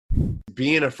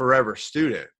being a forever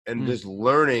student and Mm. just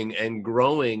learning and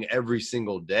growing every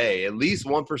single day, at least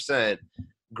 1%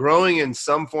 growing in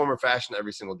some form or fashion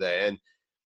every single day.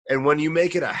 And when you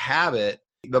make it a habit,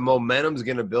 the momentum's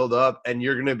going to build up and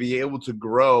you're going to be able to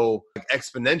grow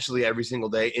exponentially every single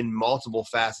day in multiple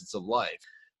facets of life.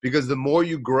 Because the more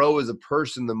you grow as a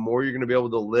person, the more you're going to be able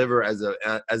to deliver as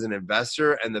an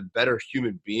investor, and the better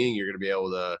human being you're going to be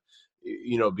able to,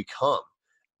 become.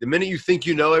 The minute you think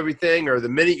you know everything, or the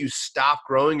minute you stop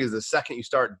growing, is the second you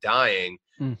start dying.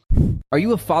 Are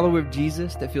you a follower of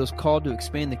Jesus that feels called to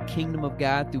expand the kingdom of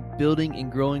God through building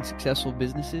and growing successful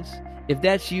businesses? If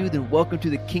that's you, then welcome to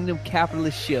the Kingdom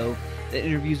Capitalist Show that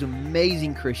interviews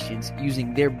amazing Christians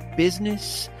using their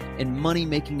business and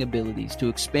money-making abilities to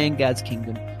expand God's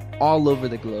kingdom all over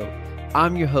the globe.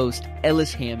 I'm your host,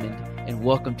 Ellis Hammond, and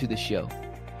welcome to the show.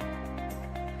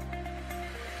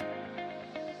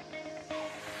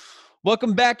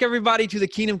 Welcome back, everybody, to the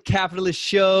Kingdom Capitalist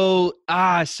Show.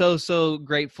 So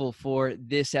grateful for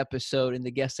this episode and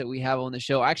the guests that we have on the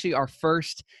show. Actually, our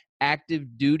first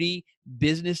active duty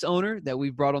business owner that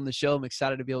we've brought on the show. I'm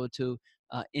excited to be able to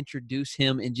introduce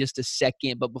him in just a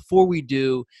second. But before we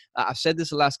do, I've said this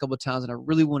the last couple of times, and I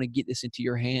really want to get this into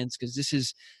your hands because this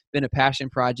has been a passion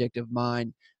project of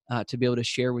mine to be able to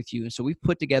share with you. And so we've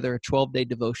put together a 12-day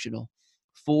devotional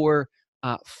for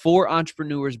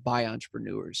entrepreneurs by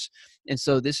entrepreneurs. And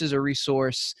so this is a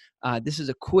resource. This is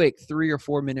a quick 3 or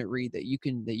 4 minute read that you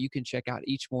can check out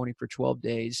each morning for 12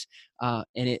 days. And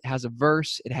it has a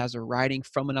verse, it has a writing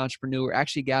from an entrepreneur,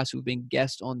 actually guys who've been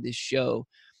guests on this show.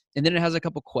 And then it has a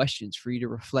couple questions for you to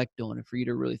reflect on and for you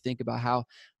to really think about how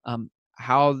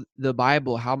the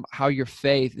Bible, how your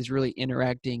faith is really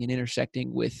interacting and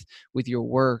intersecting with your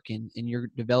work and your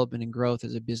development and growth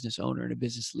as a business owner and a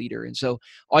business leader. And so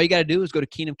all you got to do is go to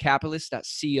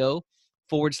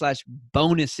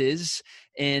kingdomcapitalist.co/bonuses.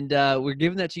 And we're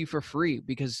giving that to you for free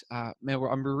because,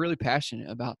 I'm really passionate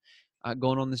about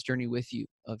going on this journey with you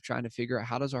of trying to figure out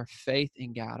how does our faith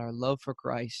in God, our love for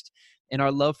Christ, and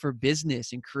our love for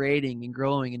business and creating and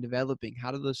growing and developing,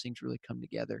 how do those things really come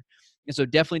together? And so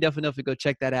definitely go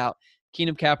check that out.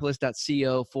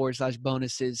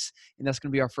 kingdomcapitalist.co/bonuses. And that's going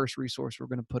to be our first resource we're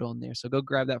going to put on there. So go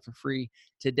grab that for free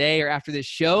today or after this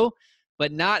show,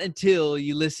 but not until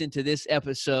you listen to this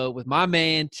episode with my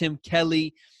man, Tim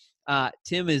Kelly.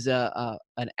 Tim is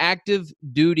an active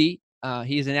duty.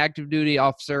 He is an active duty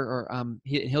officer, or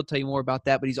he'll tell you more about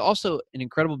that, but he's also an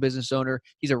incredible business owner.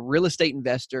 He's a real estate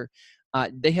investor.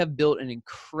 They have built an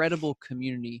incredible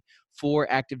community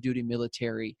for active duty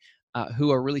military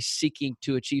who are really seeking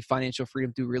to achieve financial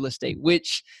freedom through real estate,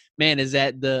 which is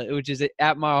at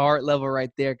my heart level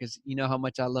right there, because you know how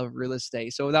much I love real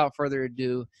estate. So without further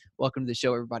ado, welcome to the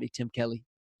show, everybody. Tim Kelly.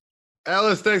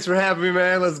 Ellis, thanks for having me,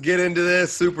 man. Let's get into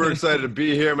this. Super excited to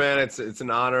be here, man. It's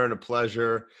an honor and a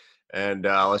pleasure. And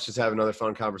let's just have another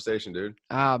fun conversation, dude.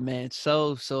 Man,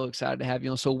 so excited to have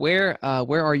you on. So where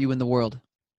are you in the world?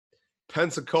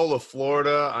 Pensacola,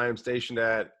 Florida. I am stationed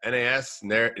at NAS,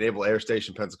 Naval Air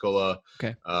Station, Pensacola.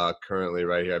 Okay. Currently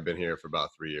right here. I've been here for about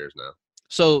 3 years now.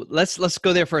 So let's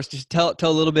go there first. Just tell a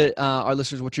little bit our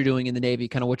listeners what you're doing in the Navy,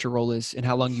 kind of what your role is, and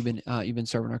how long you've been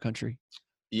serving our country.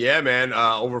 Yeah, man.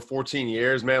 Over 14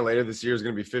 years, man. Later this year is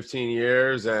going to be 15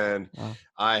 years. And wow.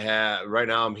 Right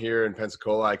now I'm here in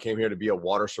Pensacola. I came here to be a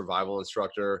water survival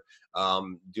instructor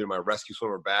due to my rescue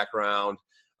swimmer background.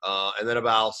 And then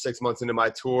about 6 months into my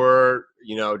tour,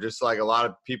 just like a lot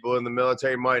of people in the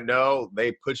military might know,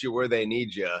 they put you where they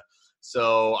need you.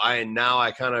 So I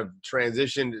kind of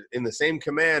transitioned in the same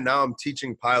command. Now I'm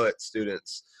teaching pilot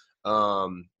students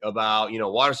about,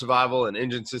 water survival and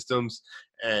engine systems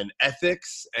and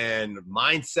ethics and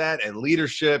mindset and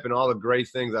leadership and all the great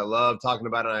things I love talking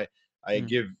about. And I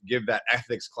give that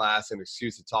ethics class an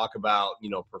excuse to talk about,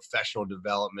 professional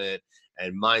development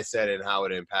and mindset and how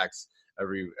it impacts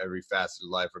every facet of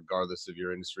life, regardless of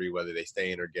your industry, whether they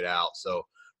stay in or get out. So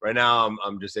right now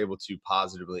I'm just able to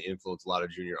positively influence a lot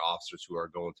of junior officers who are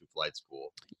going through flight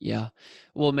school. Yeah.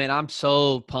 Well, man, I'm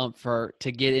so pumped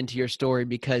to get into your story,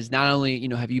 because not only,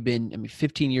 have you been,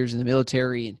 15 years in the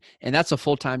military, and that's a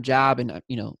full-time job, and,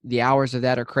 the hours of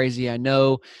that are crazy, I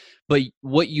know, but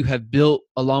what you have built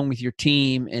along with your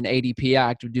team and ADP,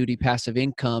 Active Duty Passive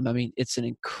Income, it's an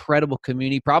incredible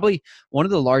community, probably one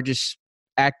of the largest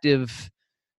active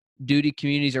duty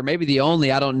communities, or maybe the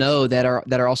only, I don't know, that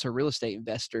are also real estate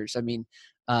investors.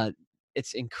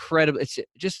 It's incredible. It's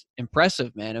just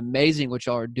impressive, man. Amazing what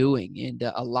y'all are doing, and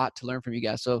a lot to learn from you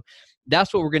guys. So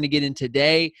that's what we're going to get in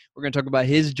today. We're going to talk about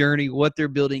his journey, what they're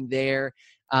building there.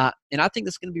 And I think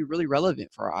that's going to be really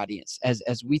relevant for our audience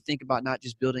as we think about not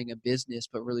just building a business,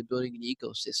 but really building an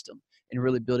ecosystem and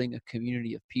really building a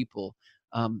community of people.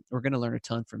 We're going to learn a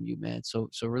ton from you, man. So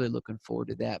really looking forward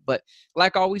to that. But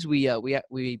like always, we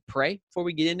pray before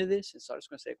we get into this. And so I'm just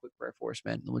going to say a quick prayer for us,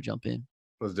 man, and then we'll jump in.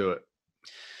 Let's do it.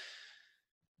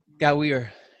 God, we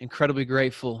are incredibly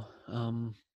grateful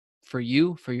for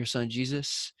you, for your son,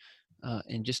 Jesus,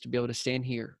 and just to be able to stand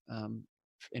here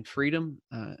in freedom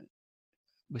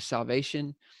with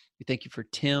salvation. We thank you for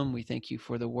Tim. We thank you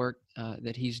for the work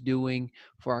that he's doing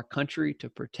for our country to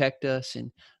protect us,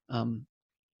 and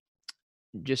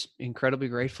just incredibly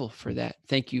grateful for that.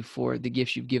 Thank you for the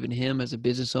gifts you've given him as a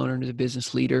business owner and as a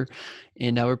business leader.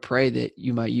 And I would pray that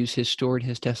you might use his story and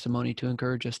his testimony to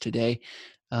encourage us today.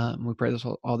 We pray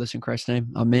all this in Christ's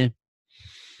name. Amen.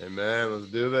 Amen.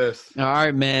 Let's do this. All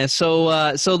right, man. So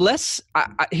let's.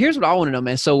 Here's what I want to know,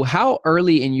 man. So, how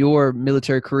early in your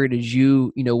military career did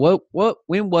you,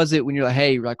 when was it when you're like,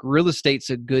 hey, like real estate's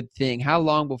a good thing? How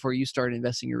long before you started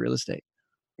investing in real estate?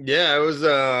 Yeah, it was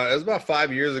about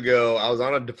 5 years ago. I was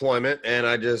on a deployment and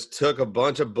I just took a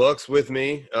bunch of books with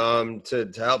me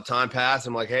to help time pass.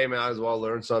 I'm like, hey man, I might as well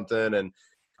learn something. And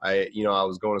I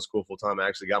was going to school full time. I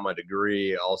actually got my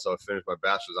degree. Also finished my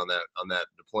bachelor's on that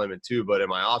deployment too. But in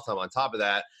my off time, on top of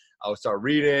that, I would start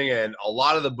reading, and a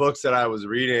lot of the books that I was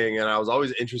reading, and I was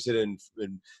always interested in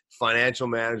financial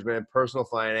management, personal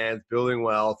finance, building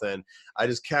wealth, and I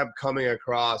just kept coming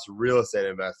across real estate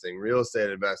investing.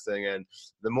 And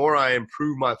the more I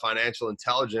improved my financial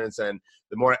intelligence and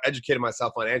the more I educated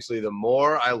myself financially, the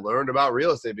more I learned about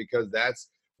real estate, because that's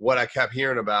what I kept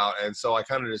hearing about. And so I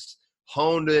kind of just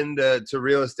honed into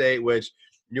real estate, which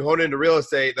you hone into real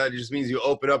estate, that just means you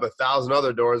open up 1,000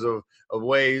 other doors of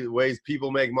ways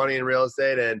people make money in real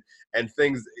estate, and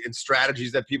things and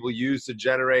strategies that people use to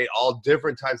generate all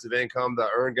different types of income, the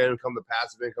earned income, the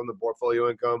passive income, the portfolio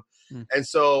income. And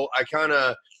so I kind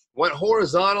of went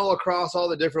horizontal across all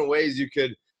the different ways you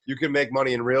could make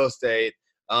money in real estate.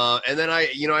 And then I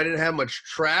didn't have much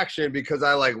traction because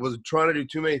I was trying to do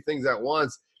too many things at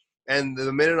once. And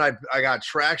the minute I got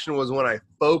traction was when I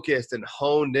focused and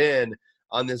honed in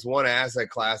on this one asset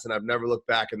class, and I've never looked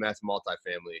back, and that's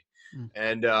multifamily.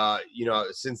 And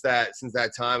since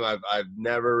that time, I've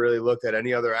never really looked at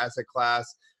any other asset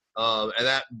class, and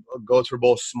that goes for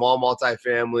both small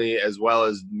multifamily as well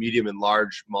as medium and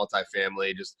large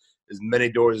multifamily. Just as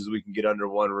many doors as we can get under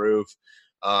one roof,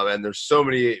 and there's so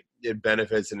many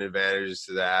benefits and advantages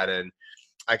to that. And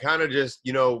I kind of just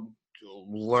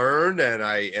learned, and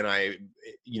I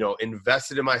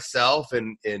invested in myself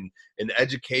and in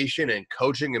education and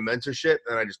coaching and mentorship,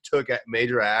 and I just took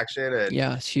major action, and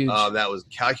yeah, it's huge. That was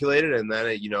calculated. And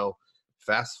then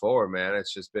fast forward, man,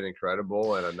 it's just been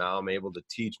incredible, and now I'm able to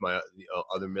teach my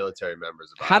other military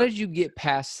members about How did you get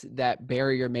past that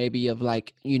barrier, maybe of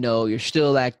you're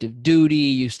still active duty,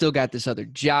 you still got this other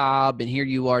job, and here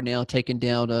you are now taking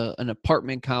down an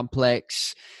apartment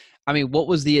complex? I mean, what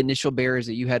was the initial barriers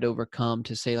that you had to overcome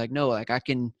to say no, I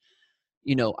can,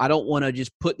 I don't want to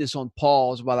just put this on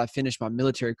pause while I finish my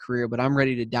military career, but I'm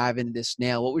ready to dive into this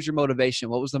now. What was your motivation?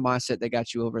 What was the mindset that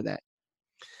got you over that?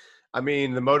 I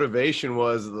mean, the motivation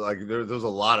was there was a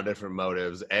lot of different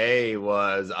motives. A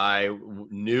was I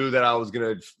knew that I was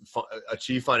going to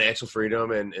achieve financial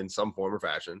freedom in some form or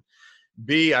fashion.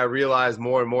 B, I realized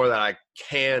more and more that I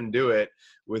can do it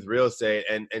with real estate,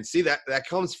 and see that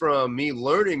comes from me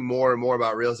learning more and more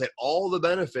about real estate, all the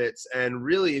benefits. And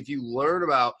really, if you learn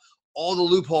about all the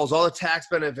loopholes, all the tax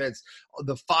benefits,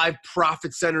 the 5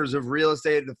 profit centers of real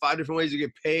estate, the 5 different ways you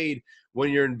get paid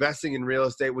when you're investing in real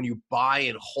estate, when you buy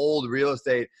and hold real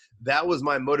estate, that was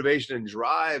my motivation and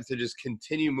drive to just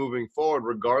continue moving forward,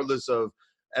 regardless of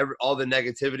all the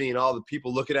negativity and all the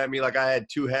people looking at me like I had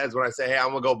 2 heads when I say, hey, I'm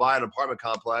gonna go buy an apartment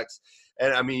complex.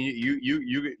 And I mean,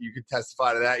 you could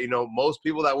testify to that. Most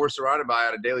people that we're surrounded by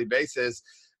on a daily basis,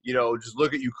 just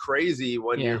look at you crazy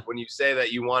when you say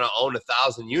that you want to own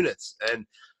 1,000 units.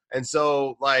 And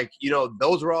so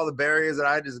those were all the barriers that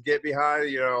I had to get behind.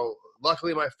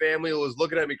 Luckily my family was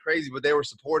looking at me crazy, but they were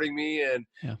supporting me.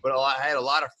 But I had a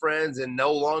lot of friends, and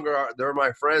no longer they're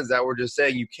my friends, that were just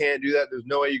saying, you can't do that. There's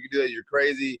no way you can do that. You're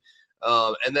crazy.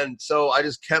 And then so I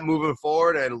just kept moving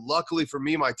forward. And luckily for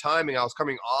me, my timing, I was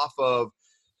coming off of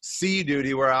sea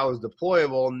duty where I was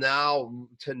deployable now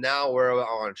where I'm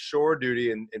on shore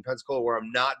duty in Pensacola, where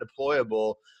I'm not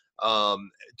deployable,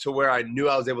 to where I knew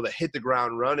I was able to hit the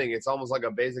ground running. It's almost like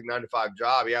a basic 9-to-5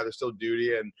 job. Yeah, there's still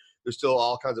duty and there's still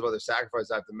all kinds of other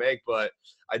sacrifices I have to make, but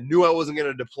I knew I wasn't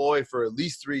going to deploy for at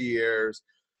least 3 years.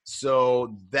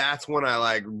 So that's when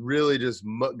I really just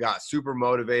got super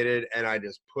motivated, and I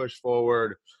just pushed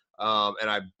forward And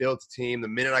I built a team. The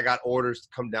minute I got orders to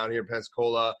come down here in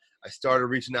Pensacola, I started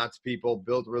reaching out to people,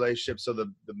 built relationships. So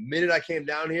the minute I came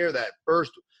down here, that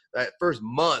first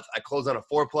month, I closed on a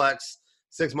fourplex.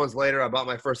 6 months later, I bought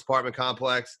my first apartment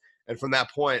complex. And from that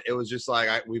point, it was just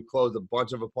like we've closed a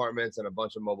bunch of apartments and a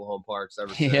bunch of mobile home parks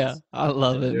ever since. Yeah, I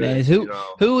love it, man.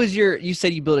 Who was you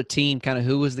said you built a team, kind of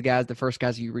who was the first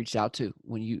guys you reached out to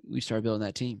when we started building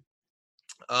that team?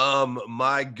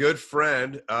 My good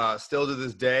friend, still to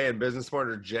this day, and business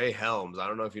partner, Jay Helms. I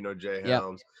don't know if you know Jay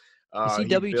Helms. Is he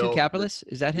W2 Capitalist?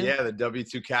 Is that him? Yeah, the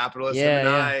W2 Capitalist. Yeah, him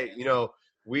and I,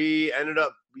 we ended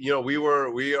up,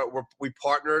 we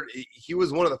partnered. He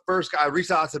was one of the first guys. I reached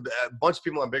out to a bunch of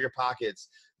people on Bigger Pockets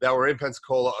that were in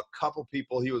Pensacola, a couple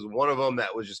people. He was one of them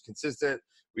that was just consistent.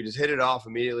 We just hit it off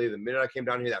immediately. The minute I came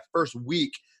down here, that first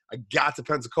week I got to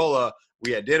Pensacola,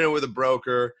 we had dinner with a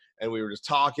broker and we were just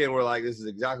talking. We're like, this is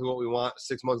exactly what we want.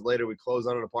 6 months later, we closed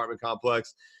on an apartment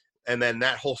complex. And then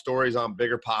that whole story is on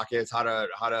Bigger Pockets, how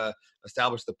to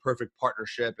establish the perfect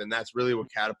partnership. And that's really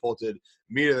what catapulted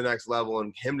me to the next level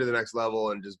and him to the next level.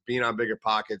 And just being on Bigger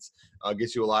Pockets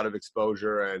gets you a lot of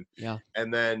exposure.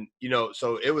 And then,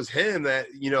 so it was him that,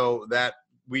 that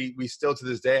we still to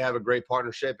this day have a great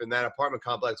partnership in that apartment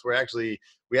complex where actually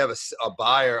we have a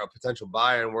potential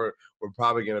buyer, and we're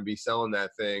probably going to be selling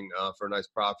that thing for a nice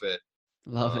profit.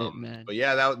 Love it, man. But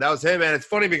yeah, that was him, man. It's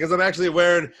funny because I'm actually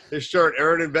wearing his shirt.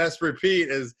 Earn, Invest, Repeat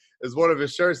is one of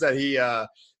his shirts that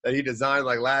he designed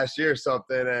like last year or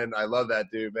something. And I love that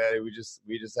dude, man. We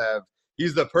just have,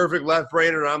 he's the perfect left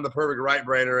brainer. I'm the perfect right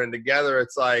brainer. And together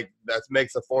it's like,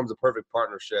 forms a perfect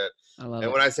partnership. I love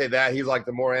it. When I say that, he's like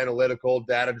the more analytical,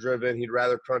 data driven. He'd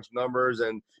rather crunch numbers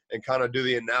and kind of do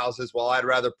the analysis, while I'd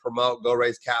rather promote, go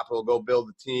raise capital, go build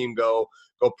the team,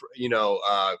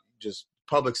 just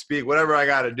public speak, whatever I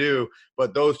got to do.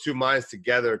 But those two minds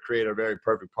together create a very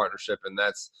perfect partnership. And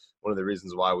that's one of the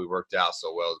reasons why we worked out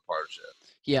so well as a partnership.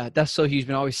 Yeah, that's so huge.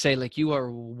 I always say, like, you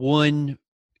are one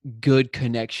good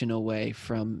connection away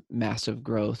from massive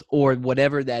growth, or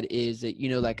whatever that is that,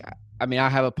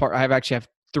 I actually have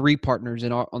 3 partners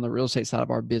on the real estate side of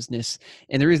our business.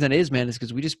 And the reason that is, man, is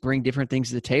because we just bring different things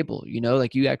to the table.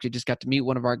 Like, you actually just got to meet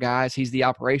one of our guys. He's the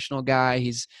operational guy.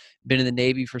 He's been in the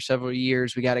Navy for several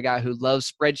years. We got a guy who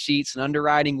loves spreadsheets and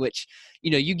underwriting, which,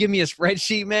 you give me a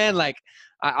spreadsheet, man, like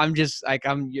I'm just like,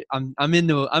 I'm in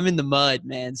the mud,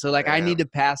 man. So like, I need to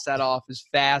pass that off as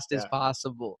fast as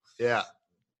possible. Yeah.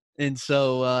 And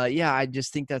so, I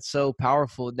just think that's so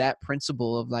powerful. That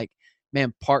principle of like,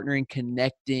 man, partnering,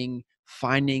 connecting,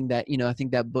 finding that, I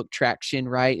think that book Traction,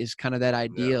 right, is kind of that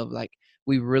idea of like,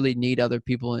 we really need other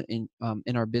people in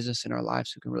our business, in our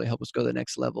lives, who can really help us go to the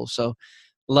next level. So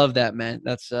love that, man.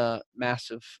 That's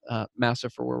massive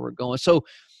for where we're going. So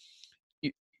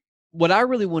what I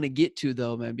really want to get to,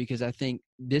 though, man, because I think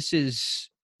this is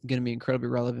going to be incredibly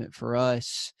relevant for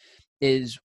us,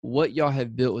 is what y'all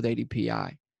have built with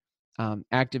ADPI.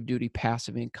 Active duty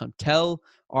passive income. Tell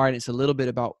our audience a little bit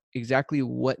about exactly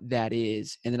what that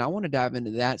is. And then I want to dive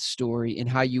into that story and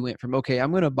how you went from, okay,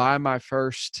 I'm going to buy my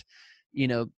first,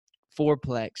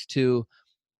 fourplex, to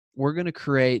we're going to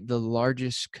create the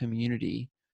largest community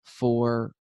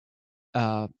for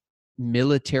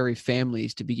military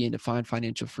families to begin to find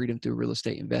financial freedom through real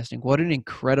estate investing. What an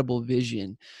incredible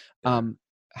vision.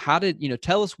 How did,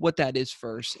 tell us what that is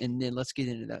first, and then let's get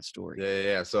into that story.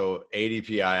 Yeah. So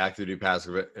ADPI, Active Duty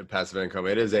Passive Income,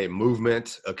 it is a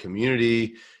movement, a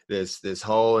community, this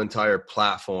whole entire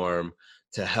platform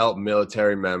to help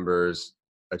military members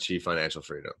achieve financial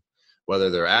freedom, whether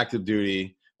they're active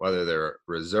duty, whether they're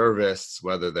reservists,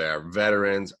 whether they're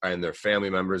veterans and their family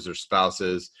members or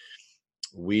spouses.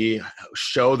 We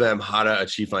show them how to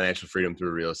achieve financial freedom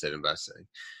through real estate investing.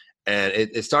 And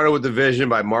it started with the vision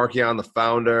by Mark Yon, the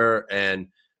founder, and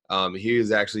he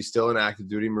is actually still an active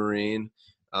duty Marine.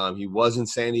 He was in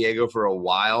San Diego for a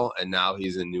while, and now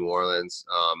he's in New Orleans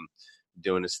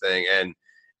doing his thing.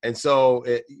 And so,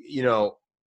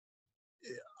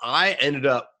 I ended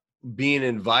up being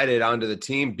invited onto the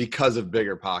team because of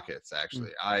Bigger Pockets, actually.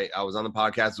 I was on the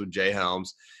podcast with Jay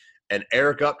Helms, and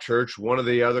Eric Upchurch, one of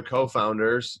the other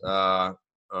co-founders, a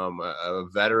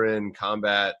veteran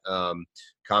combat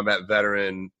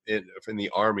veteran in the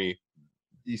Army.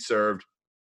 He served.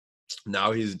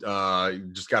 Now he's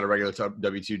just got a regular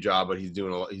W-2 job, but he's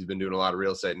been doing a lot of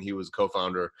real estate, and he was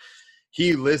co-founder.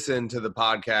 He listened to the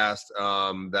podcast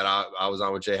that I was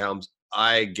on with Jay Helms.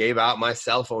 I gave out my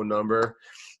cell phone number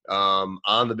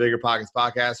on the Bigger Pockets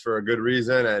podcast for a good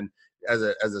reason. And as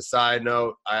a side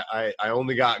note, I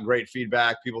only got great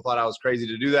feedback. People thought I was crazy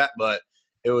to do that, but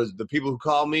It was the people who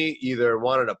called me either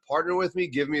wanted to partner with me,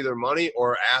 give me their money,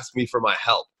 or ask me for my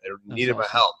help. They needed my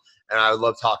help. And I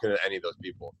love talking to any of those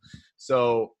people.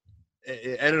 So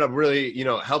it ended up really,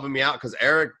 helping me out because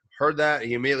Eric heard that.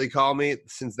 He immediately called me.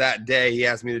 Since that day, he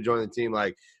asked me to join the team.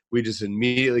 Like, we just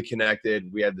immediately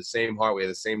connected. We had the same heart. We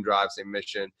had the same drive, same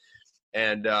mission.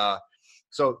 And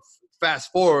so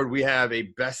fast forward, we have a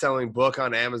best-selling book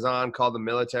on Amazon called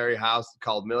Military House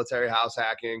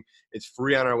Hacking. It's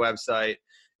free on our website.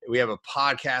 We have a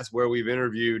podcast where we've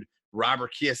interviewed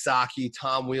Robert Kiyosaki,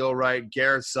 Tom Wheelwright,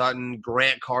 Garrett Sutton,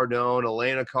 Grant Cardone,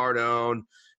 Elena Cardone,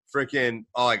 freaking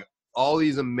all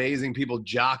these amazing people,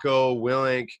 Jocko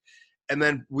Willink. And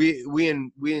then we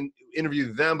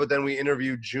interviewed them, but then we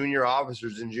interviewed junior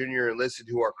officers and junior enlisted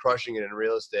who are crushing it in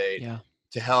real estate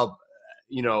to help,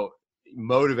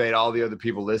 motivate all the other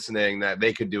people listening that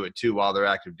they could do it too while they're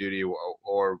active duty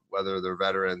or whether they're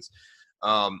veterans.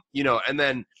 And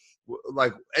then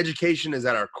like education is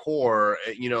at our core,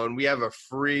 and we have a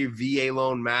free VA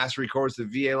loan mastery course. The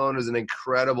VA loan is an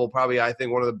incredible, probably I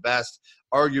think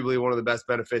arguably one of the best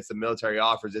benefits the military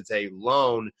offers. It's a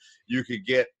loan. You could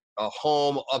get a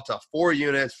home up to 4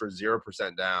 units for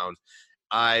 0% down.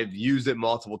 I've used it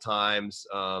multiple times.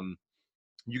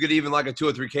 You could even like a 2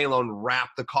 or 3K loan,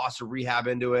 wrap the cost of rehab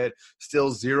into it,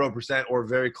 still 0% or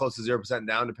very close to 0%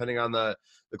 down, depending on the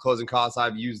closing costs.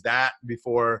 I've used that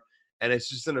before, and it's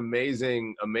just an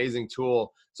amazing, amazing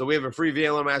tool. So we have a free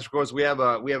VA loan master course. We have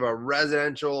a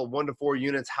residential 1 to 4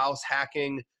 units house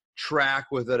hacking track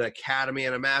with an academy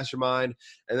and a mastermind,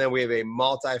 and then we have a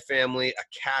multifamily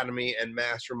academy and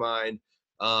mastermind.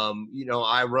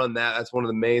 I run that. That's one of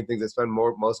the main things I spend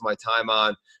most of my time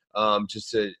on.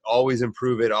 Just to always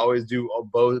improve it, always do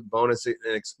both bonus and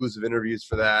exclusive interviews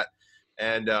for that.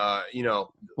 And,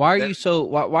 why are you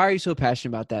so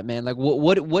passionate about that, man? Like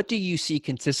what do you see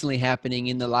consistently happening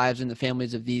in the lives and the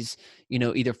families of these,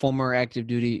 either former active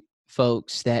duty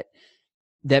folks that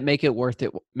make it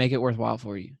worthwhile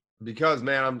for you? Because,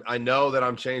 man, I know that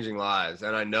I'm changing lives,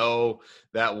 and I know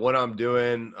that what I'm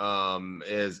doing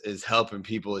is helping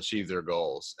people achieve their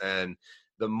goals. And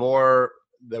the more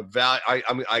the value,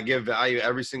 I give value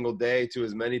every single day to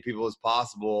as many people as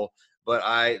possible.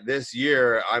 But this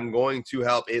year I'm going to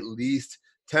help at least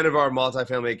 10 of our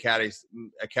multifamily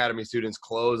academy students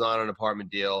close on an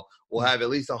apartment deal. We'll have at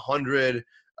least 100,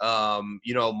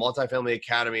 multifamily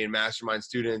academy and mastermind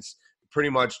students pretty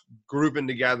much grouping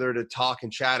together to talk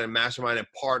and chat and mastermind and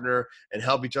partner and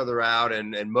help each other out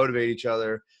and motivate each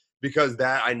other, because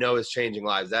that I know is changing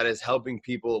lives. That is helping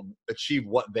people achieve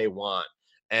what they want.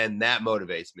 And that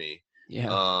motivates me.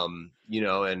 Yeah.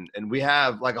 And we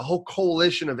have like a whole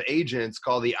coalition of agents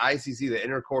called the ICC, the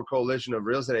Intercorps Coalition of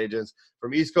Real Estate Agents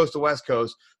from East Coast to West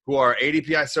Coast, who are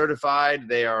ADPI certified.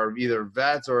 They are either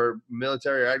vets or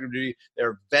military or active duty.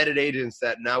 They're vetted agents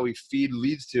that now we feed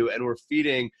leads to, and we're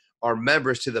feeding our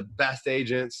members to the best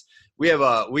agents. We have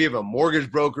a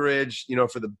mortgage brokerage,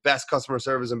 for the best customer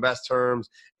service and best terms,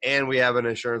 and we have an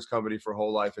insurance company for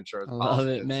whole life insurance. I love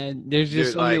it, man. There's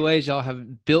just so many ways y'all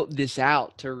have built this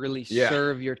out to really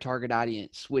serve your target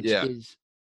audience, which is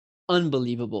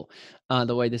unbelievable.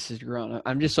 The way this has grown,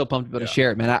 I'm just so pumped to be able to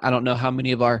share it, man. I don't know how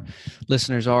many of our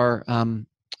listeners are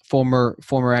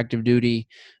former active duty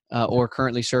or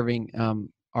currently serving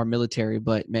our military,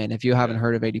 but man, if you haven't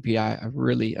heard of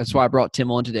ADPI, that's why I brought Tim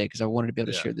on today, because I wanted to be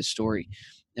able to share this story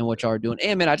and what y'all are doing.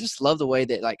 And man, I just love the way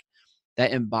that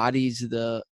that embodies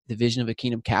the vision of a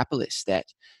kingdom capitalist, that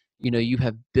you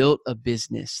have built a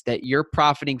business that you're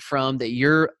profiting from, that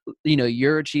you're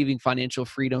achieving financial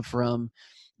freedom from,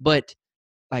 but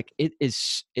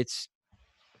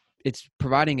it's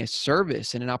providing a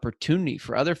service and an opportunity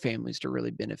for other families to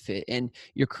really benefit. And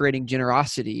you're creating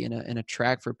generosity and a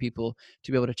track for people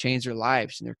to be able to change their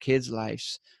lives and their kids'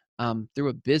 lives through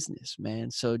a business,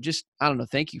 man. So just, I don't know.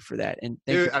 Thank you for that. And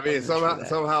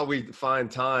somehow we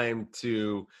find time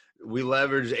we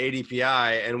leverage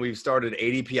ADPI, and we've started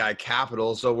ADPI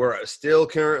Capital. So we're still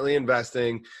currently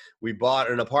investing. We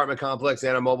bought an apartment complex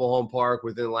and a mobile home park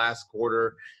within the last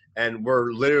quarter. And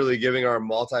we're literally giving our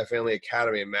multifamily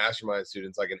academy and mastermind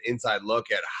students like an inside look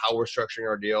at how we're structuring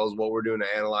our deals, what we're doing to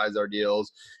analyze our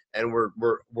deals, and we're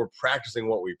practicing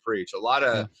what we preach. A lot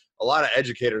of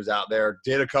educators out there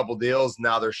did a couple deals.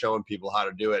 Now they're showing people how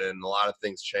to do it, and a lot of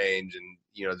things change, and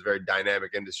it's a very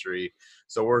dynamic industry.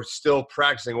 So we're still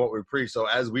practicing what we preach. So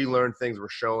as we learn things, we're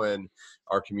showing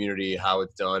our community how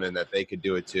it's done and that they could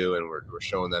do it too, and we're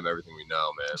showing them everything we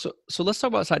know, man. So let's talk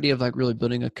about this idea of really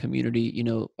building a community.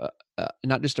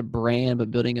 Not just a brand,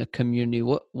 but building a community.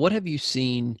 What have you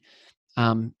seen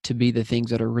to be the things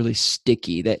that are really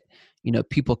sticky, that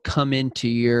people come into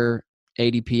your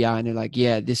ADPI and they're like,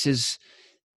 yeah, this is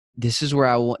where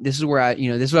I want, this is where I,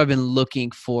 this is what I've been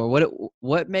looking for.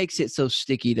 What makes it so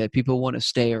sticky that people want to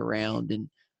stay around?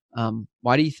 And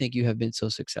why do you think you have been so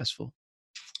successful?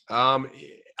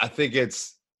 I think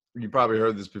you probably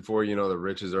heard this before, the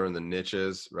riches are in the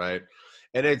niches, right?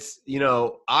 And it's,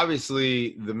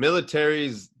 obviously the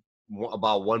military's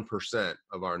about 1%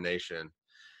 of our nation.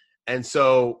 And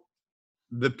so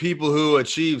the people who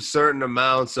achieve certain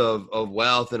amounts of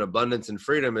wealth and abundance and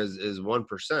freedom is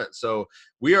 1%. So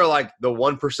we are like the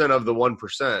 1% of the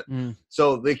 1%.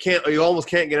 So you almost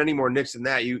can't get any more niche than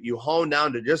that. You hone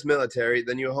down to just military,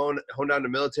 then you hone down to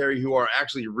military who are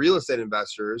actually real estate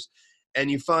investors, and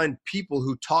you find people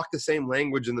who talk the same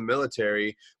language in the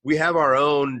military. We have our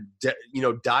own,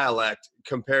 dialect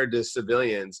compared to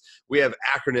civilians. We have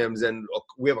acronyms and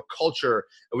we have a culture,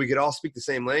 and we could all speak the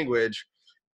same language.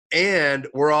 And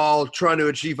we're all trying to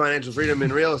achieve financial freedom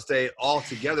in real estate all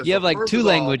together. You have like two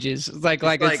languages. It's like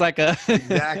a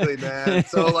exactly, man.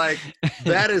 So like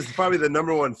that is probably the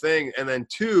number one thing. And then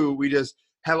two, we just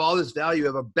have all this value. We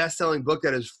have a best-selling book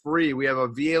that is free. We have a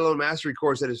VA loan mastery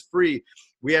course that is free.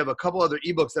 We have a couple other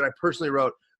ebooks that I personally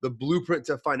wrote, The Blueprint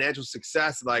to Financial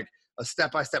Success, like a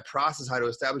step-by-step process how to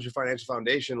establish your financial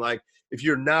foundation. Like if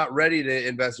you're not ready to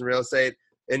invest in real estate,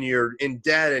 and you're in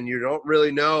debt and you don't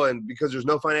really know, and because there's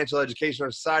no financial education in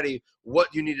our society,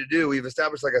 what you need to do, we've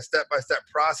established like a step-by-step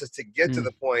process to get to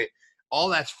the point. All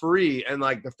that's free. And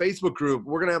like the Facebook group,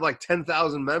 we're going to have like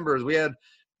 10,000 members. We had,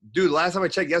 last time I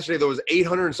checked yesterday, there was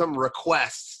 800 and some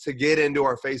requests to get into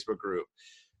our Facebook group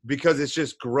because it's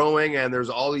just growing and there's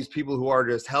all these people who are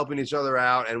just helping each other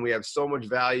out, and we have so much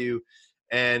value.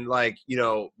 And like,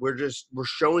 we're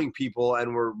showing people,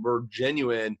 and we're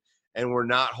genuine, and we're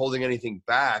not holding anything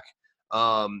back.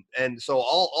 And so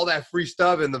all that free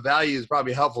stuff and the value is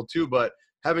probably helpful too, but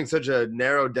having such a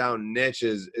narrowed down niche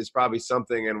is probably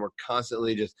something. And we're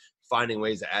constantly just finding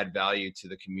ways to add value to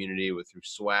the community through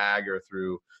swag or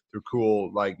through cool,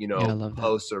 like,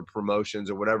 posts or promotions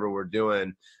or whatever we're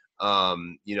doing.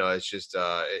 It's just,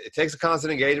 it takes a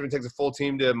constant engagement. It takes a full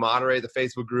team to moderate the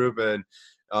Facebook group, and,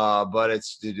 but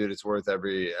it's worth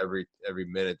every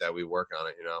minute that we work on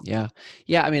it,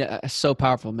 Yeah. I mean, so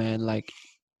powerful, man. Like,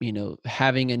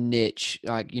 having a niche,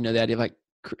 like, the idea of like,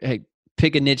 hey,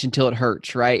 pick a niche until it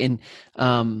hurts. Right. And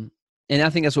I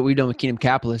think that's what we've done with Kingdom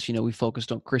Capitalists. We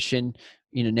focused on Christian,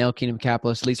 now Kingdom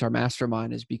Capitalists, at least our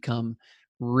mastermind has become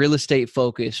real estate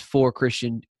focused for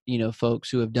Christian, folks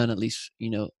who have done at least,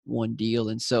 one deal.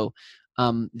 And so,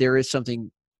 there is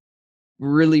something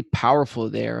really powerful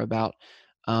there about,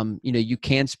 you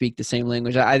can speak the same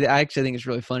language. I actually think it's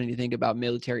really funny to think about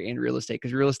military and real estate,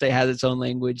 because real estate has its own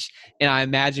language, and I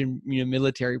imagine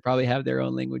military probably have their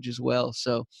own language as well.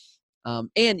 So, what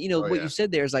you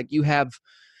said there is like you have,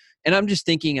 and I'm just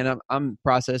thinking, and I'm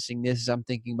processing this as I'm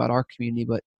thinking about our community,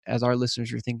 but as our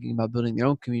listeners are thinking about building their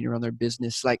own community around their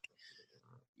business, like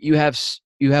you have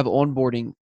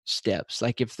onboarding steps.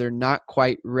 Like if they're not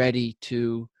quite ready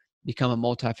to become a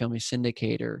multifamily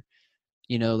syndicator,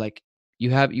 like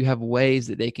you have ways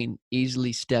that they can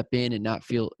easily step in and not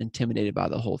feel intimidated by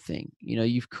the whole thing.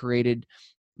 You've created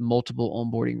multiple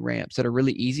onboarding ramps that are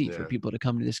really easy for people to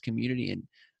come to this community and,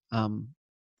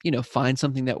 find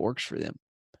something that works for them.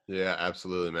 Yeah,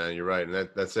 absolutely, man. You're right. And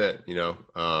that's it,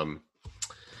 and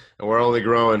we're only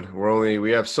growing.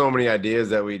 We have so many ideas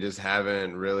that we just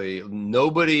haven't really,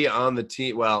 nobody on the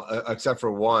team, well, except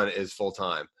for one, is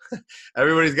full-time.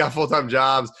 Everybody's got full-time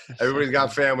jobs. Everybody's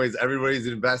got families. Everybody's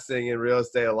investing in real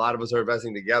estate. A lot of us are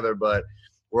investing together, but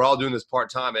we're all doing this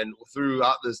part-time. And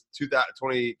throughout this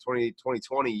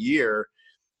 2020 year,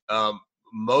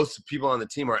 most people on the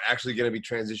team are actually going to be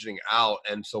transitioning out.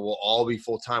 And so we'll all be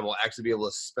full-time. We'll actually be able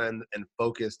to spend and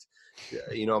focused,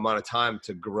 amount of time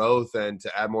to growth and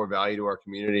to add more value to our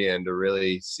community and to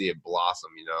really see it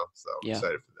blossom, so I'm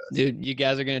excited for this. Dude, you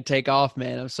guys are going to take off,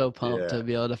 man. I'm so pumped to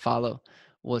be able to follow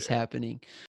what's happening.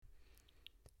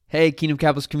 Hey, Kingdom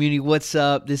Capitalist community, what's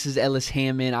up? This is Ellis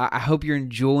Hammond. I hope you're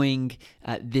enjoying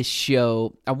this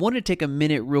show. I want to take a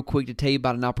minute real quick to tell you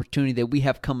about an opportunity that we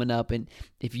have coming up. And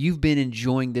if you've been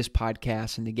enjoying this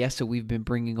podcast and the guests that we've been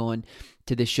bringing on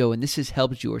to this show, and this has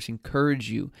helped you or has encouraged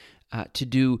you to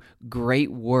do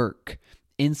great work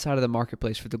inside of the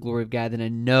marketplace for the glory of God, then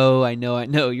I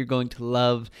know you're going to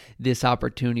love this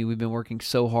opportunity we've been working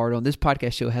so hard on. This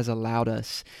podcast show has allowed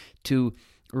us to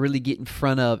really get in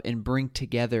front of and bring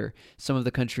together some of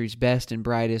the country's best and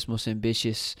brightest, most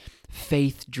ambitious,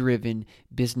 faith-driven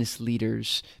business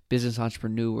leaders, business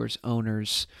entrepreneurs,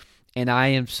 owners. And I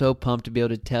am so pumped to be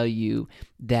able to tell you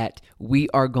that we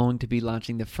are going to be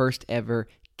launching the first ever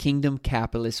Kingdom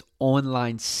Capitalist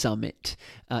Online Summit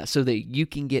so that you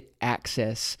can get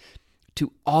access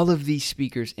to all of these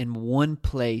speakers in one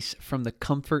place from the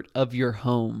comfort of your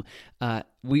home.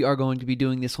 We are going to be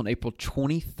doing this on April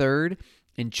 23rd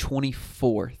and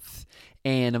 24th.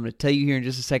 And I'm going to tell you here in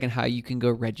just a second how you can go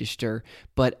register.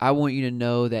 But I want you to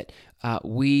know that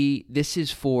this is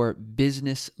for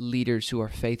business leaders who are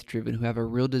faith-driven, who have a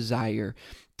real desire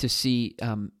to see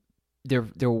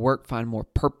their work find more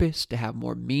purpose, to have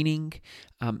more meaning,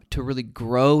 to really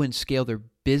grow and scale their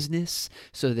business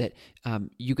so that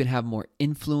you can have more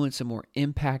influence and more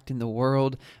impact in the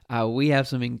world. We have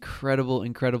some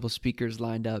incredible speakers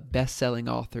lined up, best-selling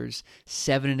authors,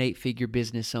 7- and 8-figure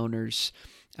business owners,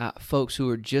 folks who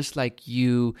are just like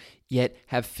you, yet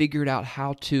have figured out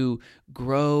how to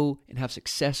grow and have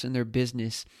success in their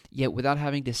business, yet without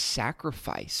having to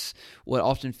sacrifice what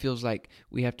often feels like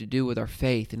we have to do with our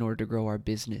faith in order to grow our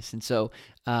business. And so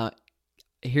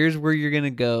here's where you're going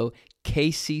to go,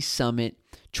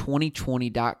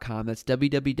 kcsummit2020.com. That's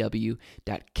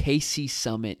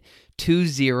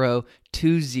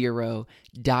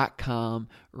www.kcsummit2020.com.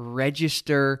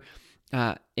 Register.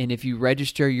 And if you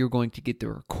register, you're going to get the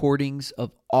recordings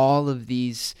of all of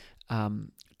these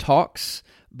talks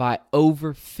by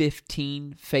over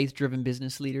 15 faith-driven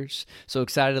business leaders. So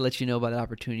excited to let you know about the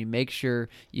opportunity. Make sure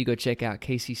you go check out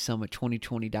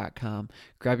kcsummit2020.com.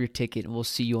 Grab your ticket, and we'll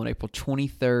see you on April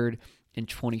 23rd and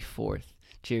 24th.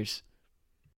 Cheers.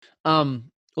 Well,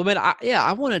 man,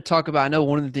 I want to talk about, I know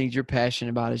one of the things you're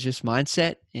passionate about is just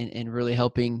mindset and really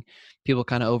helping people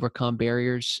kind of overcome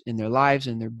barriers in their lives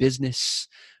and their business.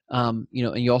 And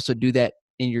you also do that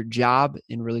in your job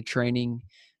and really training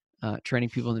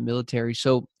people in the military.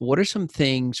 So what are some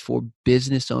things for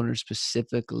business owners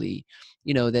specifically,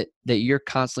 that you're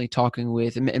constantly talking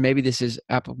with, and maybe this is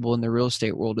applicable in the real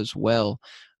estate world as well.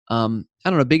 I don't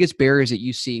know, biggest barriers that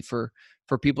you see for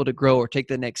people to grow or take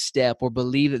the next step or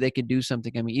believe that they can do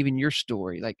something. I mean, even your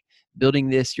story, like building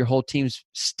this, your whole team's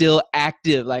still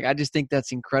active. Like, I just think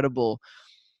that's incredible.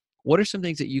 What are some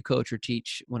things that you coach or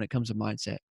teach when it comes to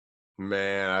mindset?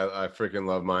 Man, I freaking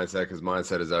love mindset, because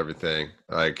mindset is everything.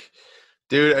 Like,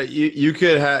 dude, you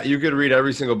could read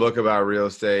every single book about real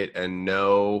estate and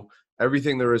know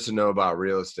everything there is to know about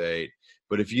real estate.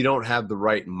 But if you don't have the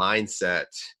right mindset,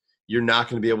 you're not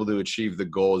going to be able to achieve the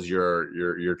goals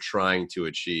you're trying to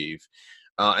achieve.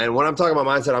 And when I'm talking about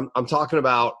mindset, I'm talking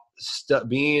about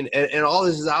being, and all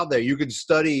this is out there. You could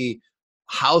study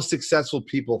how successful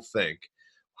people think,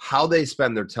 how they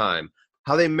spend their time,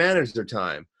 how they manage their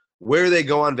time, where they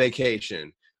go on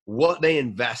vacation, what they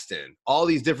invest in. All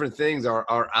these different things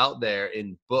are out there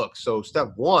in books. So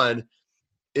step one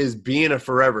is being a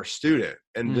forever student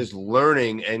and just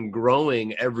learning and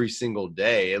growing every single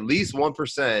day, at least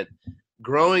 1%,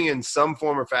 growing in some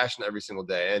form or fashion every single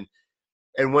day.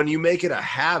 And when you make it a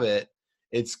habit,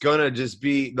 it's going to just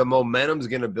be, the momentum's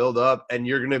going to build up, and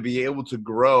you're going to be able to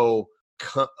grow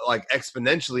like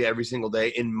exponentially every single day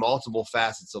in multiple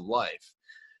facets of life.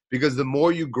 Because the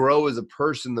more you grow as a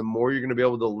person, the more you're going to be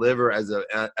able to deliver as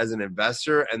an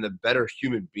investor, and the better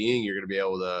human being you're going to be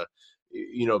able to,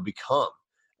 become.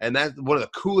 And that's one of the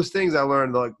coolest things I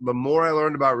learned. Like, the more I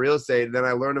learned about real estate, then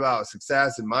I learned about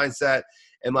success and mindset.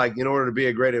 And like, in order to be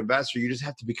a great investor, you just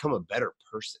have to become a better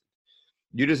person.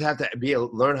 You just have to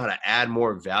learn how to add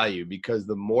more value, because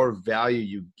the more value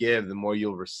you give, the more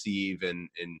you'll receive in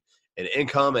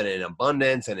income and in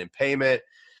abundance and in payment.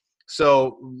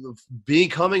 So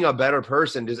becoming a better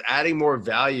person, just adding more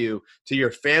value to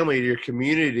your family, to your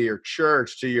community, to your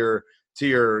church, to your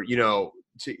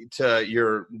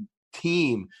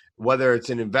team, whether it's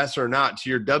an investor or not, to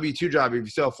your W-2 job, if you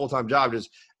still have a full-time job, just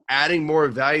adding more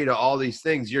value to all these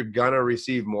things, you're going to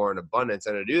receive more in abundance.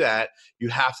 And to do that, you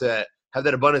have to have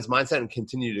that abundance mindset and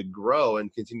continue to grow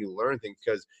and continue to learn things.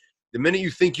 Because the minute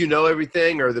you think you know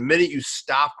everything, or the minute you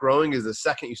stop growing, is the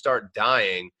second you start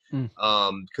dying.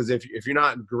 Because if you're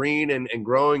not green and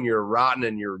growing, you're rotten,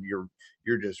 and you're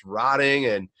just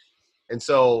rotting. And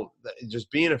so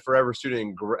just being a forever student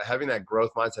and having that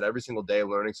growth mindset every single day,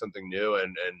 learning something new,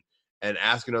 and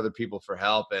asking other people for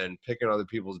help and picking other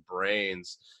people's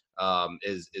brains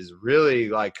is really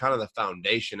like kind of the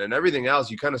foundation. And everything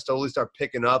else, you kind of slowly start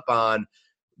picking up on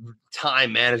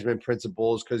time management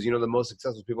principles, because the most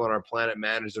successful people on our planet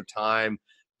manage their time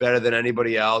better than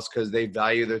anybody else, because they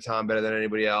value their time better than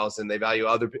anybody else, and they value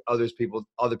other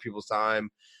people's time.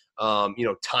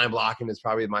 Time blocking is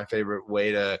probably my favorite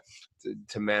way to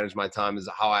manage my time, is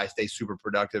how I stay super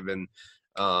productive. And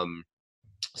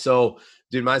so,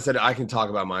 dude, mindset, I can talk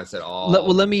about mindset all.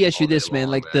 Well, let me ask you this, man.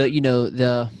 Long, like the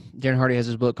Darren Hardy has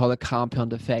his book called The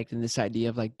Compound Effect, and this idea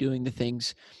of like doing the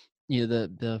things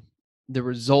the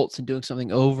results and doing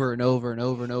something over and over and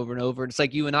over and over and over. And it's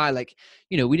like you and I, like,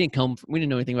 we didn't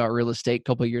know anything about real estate a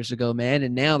couple of years ago, man.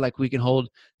 And now, like, we can hold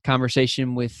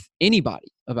conversation with anybody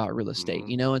about real estate,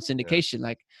 Mm-hmm. and syndication.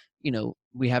 Yeah. Like,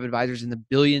 we have advisors in the $1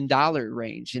 billion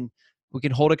range, and we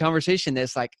can hold a conversation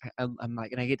that's like, I'm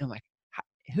like, and I'm like,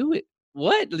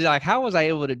 what? Like, how was I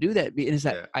able to do that? And it's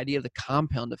that idea of the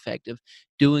compound effect of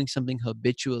doing something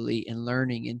habitually and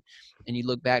learning, and you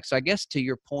look back. So I guess to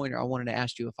your point, or I wanted to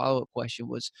ask you a follow-up question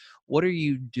was, what are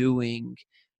you doing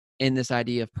in this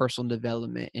idea of personal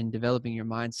development and developing your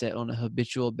mindset on a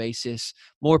habitual basis,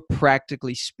 more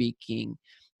practically speaking,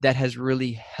 that has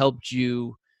really helped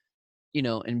you,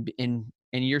 in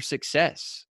your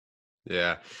success?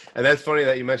 Yeah. And that's funny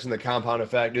that you mentioned the compound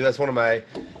effect. Dude, that's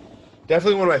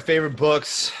definitely one of my favorite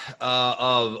books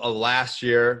of last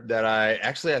year that I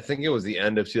think it was the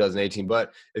end of 2018.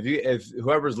 But if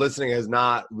whoever's listening has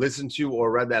not listened to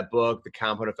or read that book, The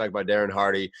Compound Effect by Darren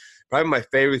Hardy, probably my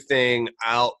favorite thing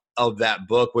out of that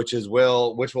book, which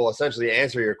will essentially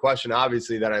answer your question,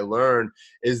 obviously, that I learned,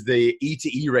 is the E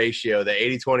to E ratio, the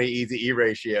 80-20 E to E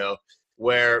ratio,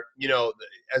 where,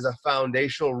 as a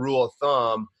foundational rule of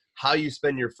thumb, how you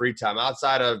spend your free time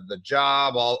outside of the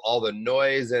job, all the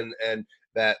noise and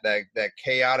that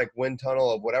chaotic wind tunnel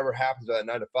of whatever happens at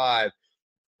 9 to 5,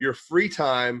 your free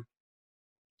time,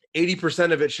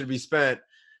 80% of it should be spent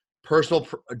personal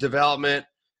development,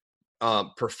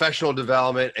 professional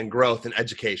development, and growth and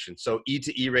education. So E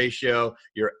to E ratio,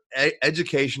 your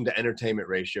education to entertainment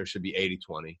ratio should be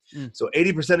 80-20. So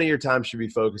 80% of your time should be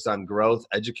focused on growth,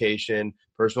 education,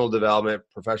 personal development,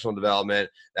 professional development.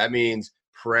 That means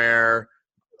prayer,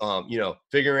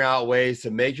 figuring out ways to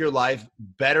make your life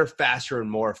better, faster, and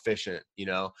more efficient,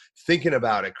 thinking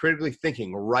about it, critically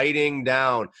thinking, writing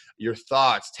down your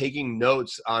thoughts, taking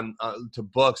notes on to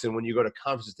books. And when you go to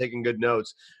conferences, taking good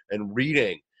notes and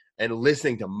reading and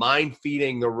listening to mind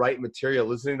feeding the right material,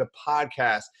 listening to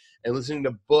podcasts and listening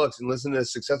to books and listening to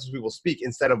successful people speak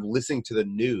instead of listening to the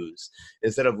news,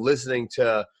 instead of listening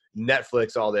to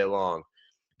Netflix all day long.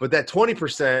 But that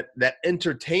 20%, that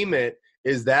entertainment,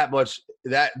 is that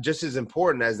just as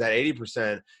important as that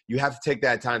 80%. You have to take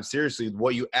that time seriously.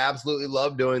 What you absolutely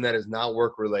love doing that is not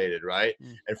work related, right?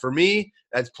 And for me,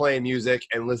 that's playing music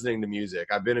and listening to music.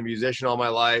 I've been a musician all my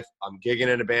life. I'm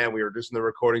gigging in a band. We were just in the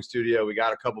recording studio. We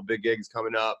got a couple big gigs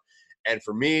coming up. And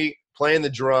for me, playing the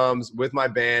drums with my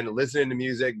band, listening to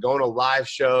music, going to live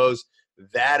shows,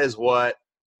 that is what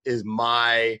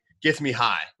gets me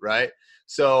high, right?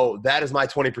 So that is my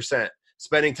 20%.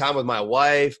 Spending time with my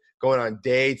wife, going on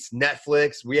dates,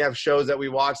 Netflix. We have shows that we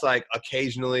watch like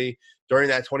occasionally during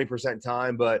that 20%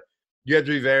 time, but you have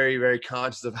to be very, very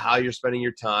conscious of how you're spending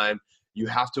your time. You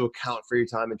have to account for your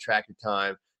time and track your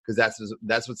time, because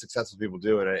that's what successful people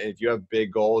do. And if you have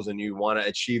big goals and you want to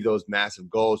achieve those massive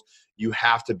goals, you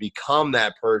have to become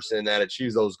that person that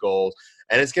achieves those goals.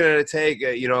 And it's going to take,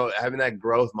 having that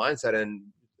growth mindset and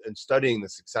studying the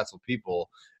successful people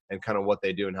and kind of what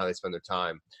they do and how they spend their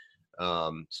time.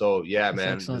 So yeah,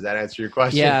 man, does that answer your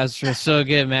question? Yeah, it's so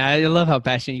good, man. I love how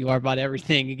passionate you are about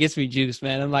everything. It gets me juiced,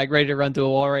 man. I'm like ready to run through a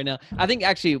wall right now. I think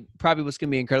actually probably what's going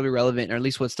to be incredibly relevant, or at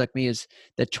least what stuck me, is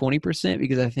the 20%,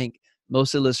 because I think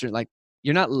most of the listeners, like,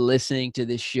 you're not listening to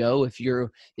this show if you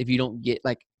don't get,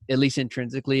 like, at least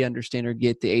intrinsically understand or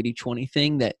get the 80-20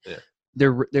 thing, that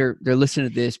they're listening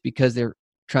to this because they're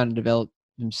trying to develop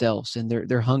themselves and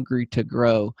they're hungry to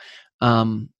grow.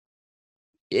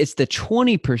 It's the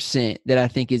 20% that I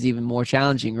think is even more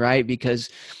challenging, right? Because,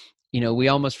 we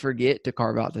almost forget to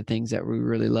carve out the things that we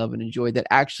really love and enjoy that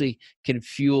actually can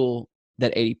fuel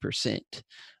that 80%,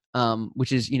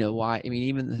 which is, why, I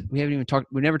mean,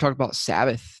 we never talked about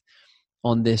Sabbath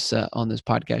on this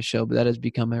podcast show, but that has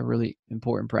become a really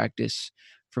important practice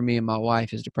for me and my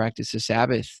wife, is to practice the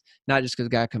Sabbath, not just because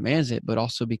God commands it, but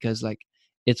also because, like,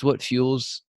 it's what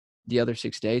fuels the other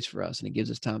 6 days for us, and it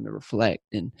gives us time to reflect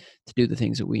and to do the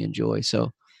things that we enjoy.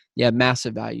 So yeah,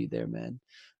 massive value there, man.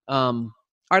 All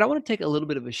right, I want to take a little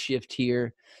bit of a shift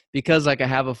here, because, like, I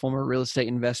have a former real estate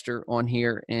investor on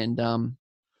here, and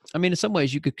I mean, in some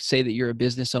ways you could say that you're a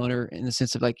business owner, in the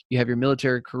sense of, like, you have your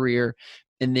military career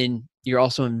and then you're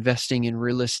also investing in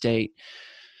real estate.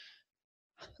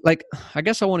 Like, I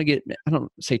guess I want to get, I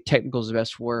don't say technical is the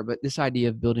best word, but this idea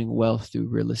of building wealth through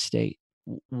real estate.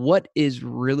 What is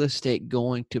real estate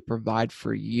going to provide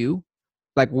for you?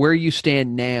 Like, where you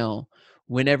stand now,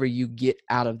 whenever you get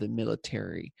out of the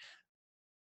military,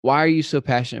 why are you so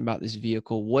passionate about this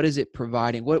vehicle? What is it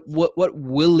providing? What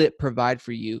will it provide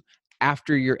for you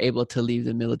after you're able to leave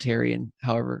the military? And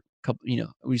however,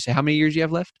 we say, how many years you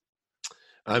have left?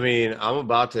 I mean, I'm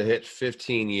about to hit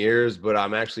 15 years, but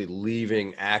I'm actually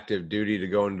leaving active duty to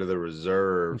go into the Okay.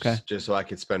 reserves just so I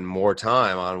could spend more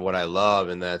time on what I love,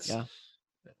 and that's Yeah.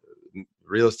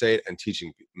 real estate and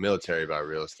teaching military about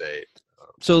real estate.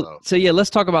 So yeah, let's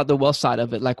talk about the wealth side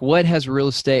of it. Like, what has real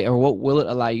estate, or what will it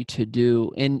allow you to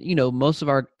do? And most of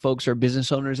our folks are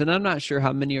business owners, and I'm not sure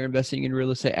how many are investing in real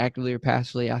estate actively or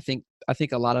passively. I think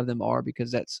a lot of them are,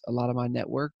 because that's a lot of my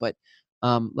network. But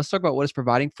let's talk about what it's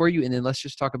providing for you, and then let's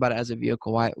just talk about it as a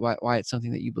vehicle. Why it's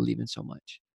something that you believe in so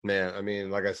much. Man, I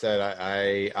mean, like I said,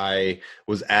 I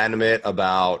was adamant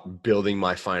about building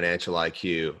my financial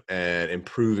IQ and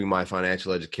improving my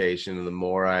financial education. And the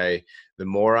more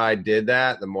I did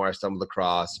that, the more I stumbled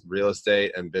across real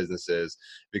estate and businesses,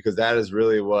 because that is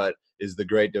really what is the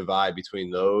great divide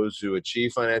between those who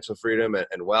achieve financial freedom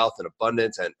and wealth and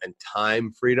abundance and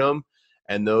time freedom,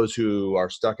 and those who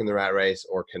are stuck in the rat race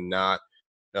or cannot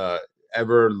uh,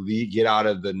 ever get out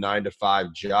of the 9 to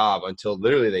 5 job until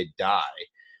literally they die.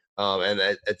 And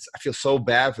I feel so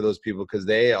bad for those people, because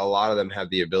a lot of them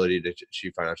have the ability to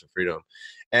achieve financial freedom.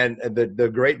 And the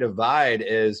great divide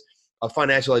is a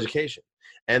financial education.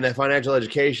 And the financial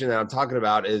education that I'm talking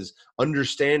about is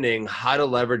understanding how to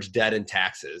leverage debt and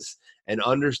taxes, and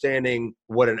understanding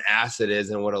what an asset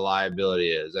is and what a liability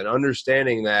is, and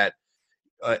understanding that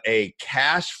a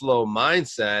cash flow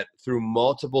mindset through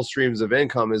multiple streams of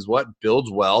income is what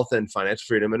builds wealth and financial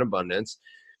freedom and abundance.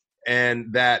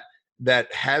 And that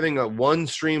having a one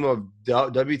stream of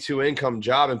W-2 income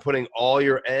job and putting all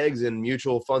your eggs in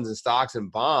mutual funds and stocks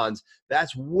and bonds,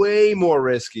 that's way more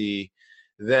risky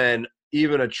than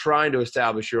even trying to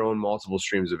establish your own multiple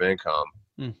streams of income.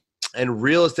 Hmm. And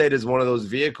real estate is one of those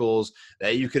vehicles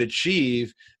that you could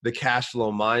achieve the cash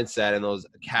flow mindset and those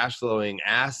cash flowing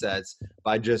assets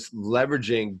by just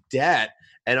leveraging debt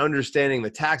and understanding the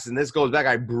taxes. And this goes back,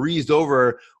 I breezed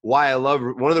over one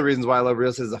of the reasons why I love real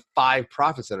estate is the 5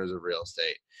 profit centers of real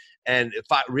estate. And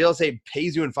real estate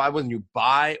pays you in 5 ways. When you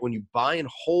buy and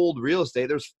hold real estate,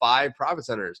 there's 5 profit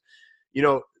centers.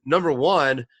 Number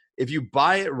one, if you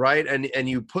buy it right and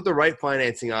you put the right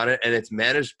financing on it and it's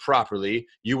managed properly,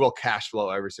 you will cash flow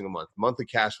every single month. Monthly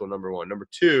cash flow, number one. Number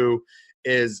two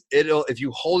is if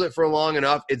you hold it for long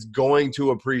enough, it's going to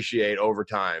appreciate over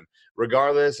time.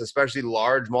 Regardless, especially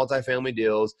large multifamily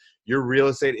deals, your real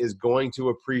estate is going to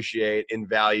appreciate in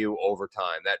value over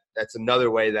time. That's another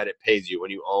way that it pays you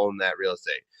when you own that real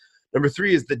estate. Number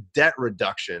 3 is the debt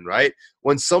reduction, right?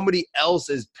 When somebody else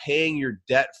is paying your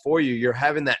debt for you, you're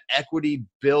having that equity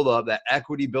buildup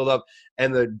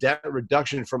and the debt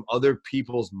reduction from other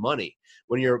people's money.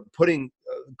 When you're putting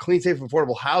clean, safe,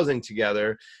 affordable housing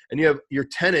together and you have your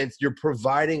tenants, you're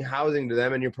providing housing to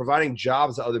them and you're providing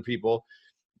jobs to other people.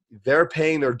 They're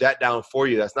paying their debt down for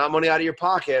you. That's not money out of your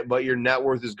pocket, but your net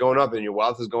worth is going up and your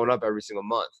wealth is going up every single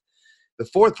month. The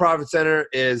 4th profit center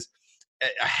is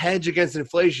a hedge against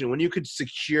inflation. When you could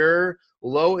secure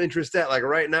low interest debt, like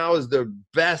right now is the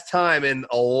best time in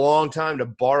a long time to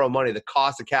borrow money. The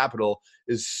cost of capital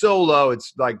is so low,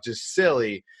 it's like just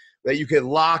silly that you could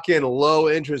lock in low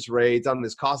interest rates on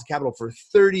this cost of capital for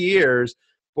 30 years.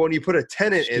 But when you put a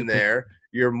tenant in there,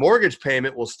 your mortgage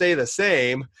payment will stay the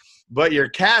same, but your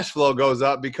cash flow goes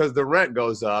up because the rent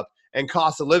goes up and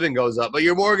cost of living goes up. But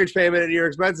your mortgage payment and your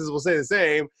expenses will stay the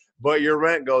same, but your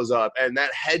rent goes up, and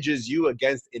that hedges you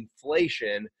against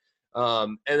inflation.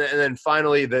 And then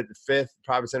finally, the 5th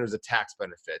profit center is the tax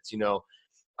benefits.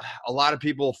 A lot of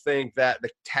people think that the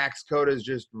tax code is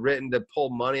just written to pull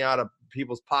money out of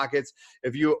people's pockets.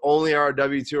 If you only are a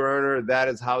W-2 earner, that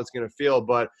is how it's going to feel.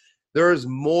 But there is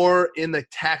more in the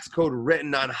tax code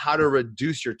written on how to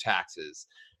reduce your taxes.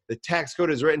 The tax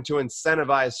code is written to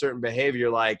incentivize certain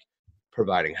behavior, like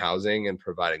providing housing and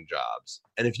providing jobs.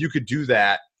 And if you could do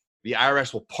that, the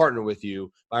IRS will partner with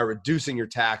you by reducing your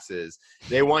taxes.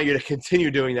 They want you to continue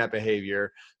doing that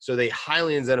behavior. So they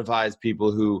highly incentivize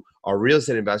people who are real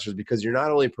estate investors, because you're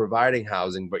not only providing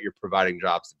housing, but you're providing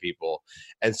jobs to people.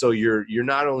 And so you're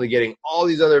not only getting all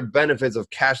these other benefits of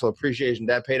cash flow appreciation,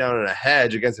 debt pay down, and a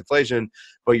hedge against inflation,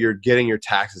 but you're getting your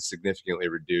taxes significantly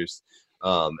reduced.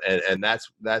 And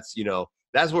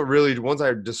that's what really, once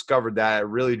I discovered that, it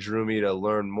really drew me to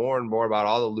learn more and more about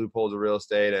all the loopholes of real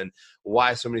estate and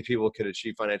why so many people could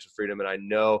achieve financial freedom. And I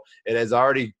know it has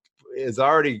already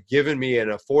given me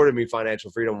and afforded me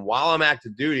financial freedom while I'm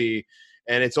active duty.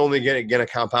 And it's only going to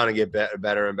compound and get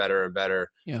better and better and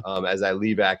better as I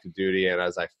leave active duty and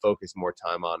as I focus more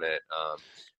time on it.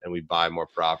 And we buy more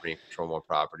property and control more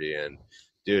property. And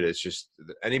dude, it's just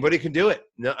anybody can do it.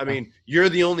 No, I mean, you're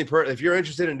the only person. If you're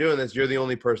interested in doing this, you're the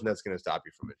only person that's going to stop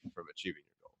you from achieving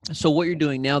your goal. So what you're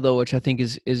doing now, though, which I think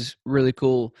is really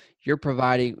cool, you're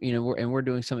providing, we're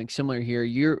doing something similar here.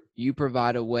 You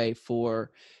provide a way for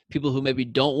people who maybe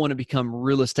don't want to become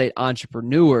real estate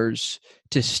entrepreneurs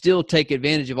to still take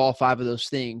advantage of all five of those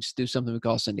things through something we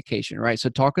call syndication, right? So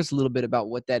talk us a little bit about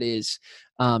what that is.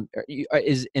 And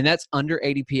that's under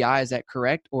ADPI, is that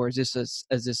correct, or is this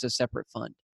a separate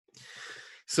fund?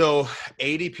 So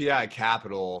ADPI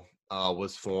Capital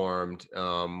was formed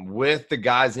with the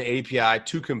guys in ADPI,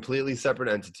 two completely separate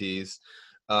entities.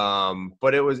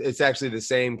 But it's actually the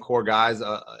same core guys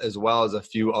as well as a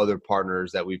few other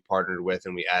partners that we've partnered with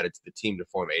and we added to the team to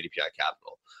form ADPI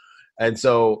Capital. And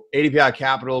so ADPI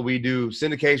Capital, we do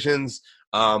syndications,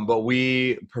 but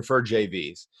we prefer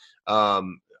JVs.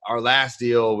 Our last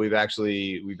deal, we've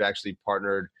actually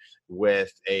partnered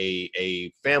with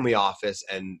a family office,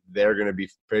 and they're going to be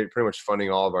pretty much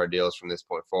funding all of our deals from this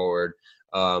point forward.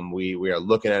 We are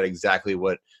looking at exactly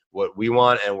what we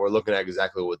want, and we're looking at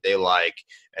exactly what they like.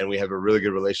 And we have a really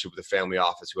good relationship with the family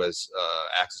office who has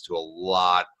access to a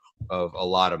lot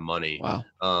of money. Wow.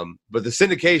 But the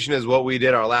syndication is what we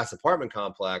did our last apartment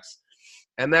complex.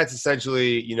 And that's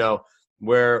essentially,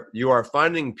 where you are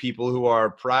finding people who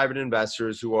are private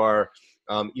investors who are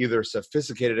either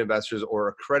sophisticated investors or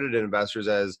accredited investors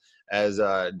as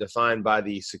defined by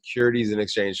the Securities and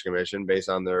Exchange Commission based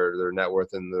on their net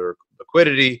worth and their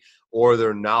liquidity or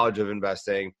their knowledge of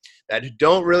investing, that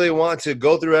don't really want to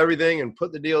go through everything and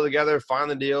put the deal together, find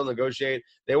the deal, negotiate.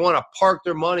 They want to park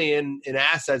their money in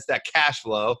assets that cash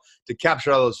flow to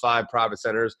capture all those five profit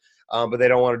centers, but they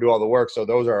don't want to do all the work. So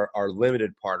those are our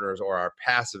limited partners or our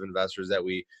passive investors that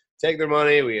we take their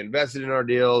money, we invest it in our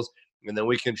deals, and then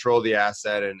we control the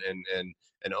asset and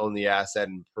own the asset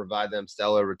and provide them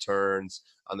stellar returns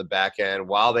on the back end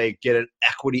while they get an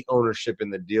equity ownership in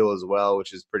the deal as well,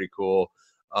 which is pretty cool.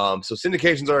 So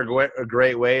syndications are a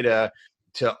great way to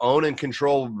own and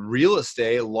control real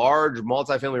estate, large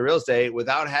multifamily real estate,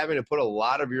 without having to put a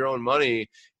lot of your own money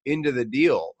into the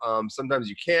deal. Sometimes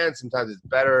you can, sometimes it's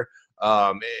better.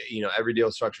 Every deal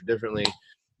is structured differently,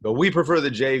 but we prefer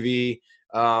the JV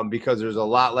because there's a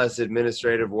lot less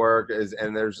administrative work,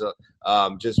 and there's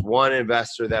just one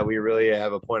investor that we really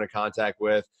have a point of contact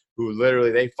with, who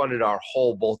literally they funded our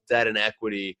whole both debt and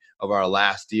equity of our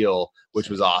last deal, which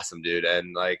was awesome, dude.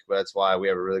 And that's why we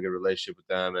have a really good relationship with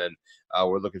them, and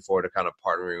we're looking forward to kind of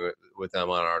partnering with them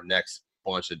on our next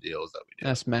bunch of deals that we do.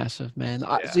 That's massive, man.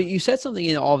 Yeah. So you said something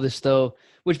in all of this though,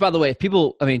 which by the way,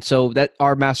 so that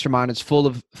our mastermind is full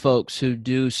of folks who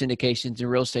do syndications and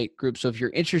real estate groups. So if you're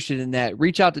interested in that,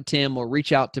 reach out to Tim or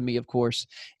reach out to me, of course,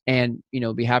 and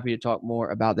be happy to talk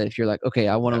more about that if you're like, okay,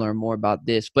 I want to learn more about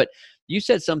this. But you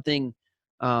said something,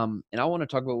 and I want to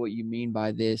talk about what you mean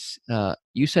by this.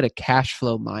 You said a cash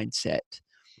flow mindset.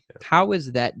 Yeah. How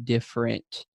is that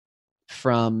different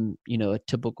from a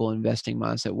typical investing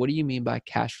mindset? What do you mean by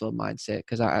cash flow mindset?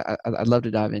 Because I'd love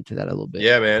to dive into that a little bit.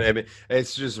 Yeah, man. I mean,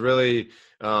 it's just really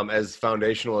as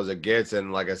foundational as it gets.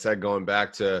 And like I said, going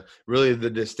back to really the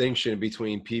distinction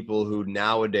between people who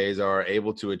nowadays are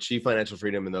able to achieve financial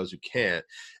freedom and those who can't.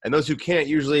 And those who can't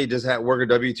usually just work a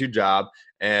W-2 job,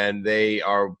 and they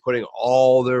are putting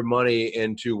all their money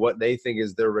into what they think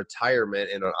is their retirement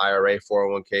in an IRA,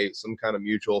 401k, some kind of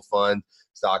mutual fund,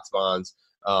 stocks, bonds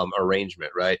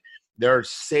arrangement, right? They're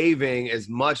saving as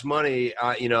much money,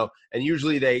 and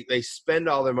usually they spend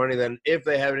all their money. Then if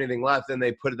they have anything left, then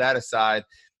they put that aside,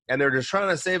 and they're just trying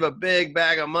to save a big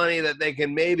bag of money that they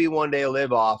can maybe one day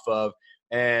live off of.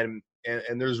 And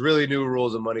there's really new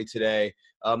rules of money today.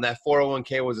 That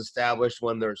 401k was established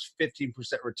when there's 15%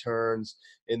 returns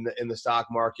in the stock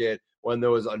market, when there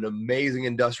was an amazing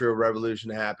industrial revolution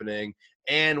happening,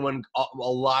 and when a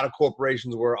lot of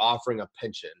corporations were offering a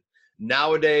pension.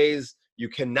 Nowadays, you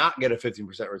cannot get a 15%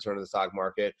 return in the stock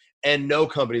market, and no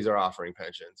companies are offering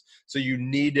pensions. So you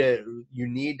need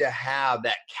to have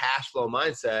that cash flow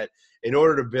mindset in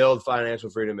order to build financial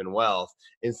freedom and wealth.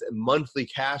 It's monthly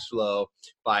cash flow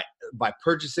by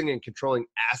purchasing and controlling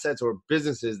assets or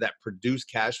businesses that produce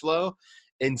cash flow,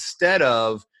 instead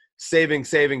of saving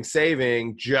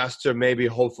just to maybe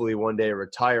hopefully one day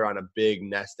retire on a big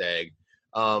nest egg.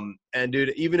 And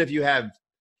dude, even if you have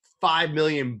 $5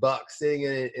 million sitting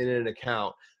in an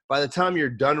account, by the time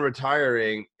you're done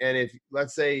retiring, and if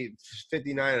let's say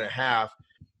 59 and a half,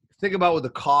 think about what the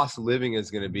cost of living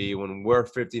is going to be when we're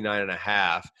 59 and a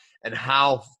half, and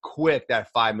how quick that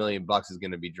 $5 million is going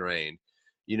to be drained.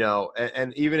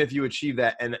 And even if you achieve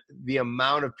that, and the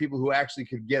amount of people who actually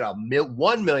could get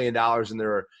 $1 million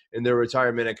in their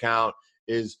retirement account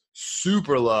is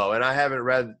super low. And I haven't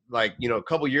read, a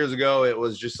couple years ago, it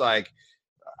was just like,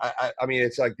 I mean,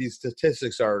 it's like these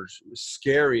statistics are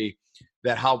scary.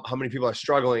 that how many people are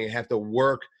struggling and have to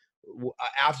work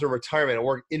after retirement and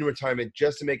work in retirement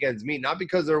just to make ends meet, not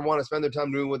because they want to spend their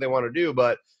time doing what they want to do,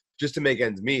 but just to make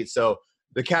ends meet. So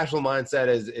the cash flow mindset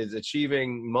is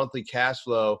achieving monthly cash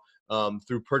flow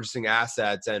through purchasing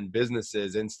assets and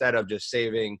businesses instead of just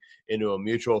saving into a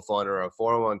mutual fund or a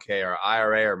 401k or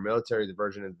IRA or military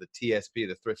version of the TSP,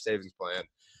 the thrift savings plan.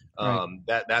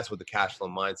 Right. That's what the cash flow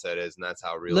mindset is, and that's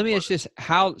how real. Let me ask you this: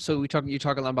 how? So you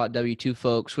talk a lot about W-2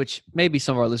 folks, which maybe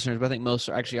some of our listeners, but I think most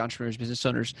are actually entrepreneurs, business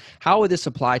owners. How would this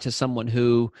apply to someone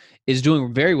who is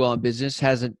doing very well in business,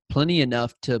 hasn't plenty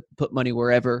enough to put money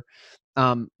wherever?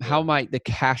 How might the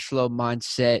cash flow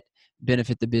mindset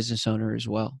benefit the business owner as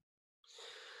well?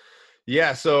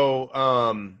 Yeah. So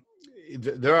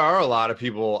there are a lot of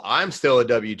people. I'm still a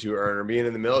W-2 earner, being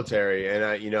in the military,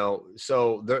 and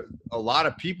so there a lot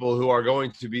of people who are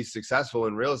going to be successful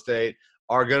in real estate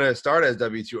are going to start as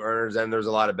W-2 earners, and there's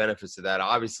a lot of benefits to that.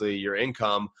 Obviously, your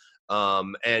income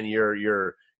and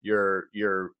your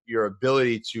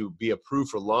ability to be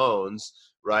approved for loans,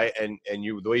 right? And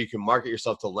the way you can market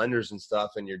yourself to lenders and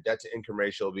stuff, and your debt to income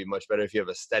ratio will be much better if you have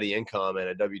a steady income and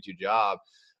a W-2 job.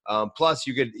 Plus,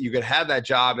 you could have that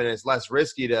job, and it's less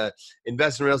risky to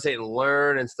invest in real estate and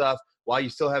learn and stuff while you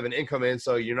still have an income in,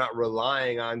 so you're not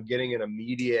relying on getting an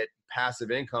immediate passive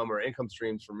income or income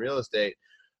streams from real estate.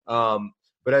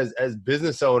 But as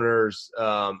business owners,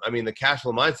 the cash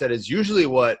flow mindset is usually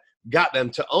what got them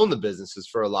to own the businesses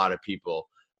for a lot of people.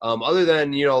 Other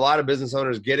than, a lot of business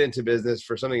owners get into business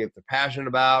for something that they're passionate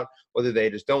about, whether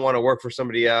they just don't want to work for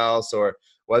somebody else or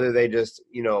whether they just,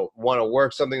 want to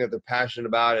work something that they're passionate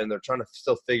about and they're trying to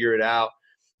still figure it out.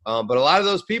 But a lot of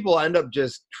those people end up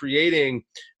just creating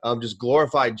just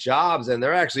glorified jobs, and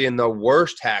they're actually in the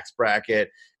worst tax bracket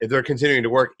if they're continuing to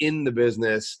work in the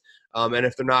business. And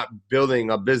if they're not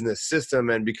building a business system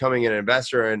and becoming an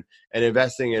investor and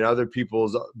investing in other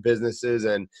people's businesses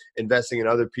and investing in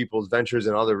other people's ventures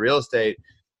and other real estate,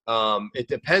 it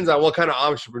depends on what kind of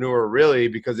entrepreneur really,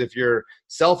 because if you're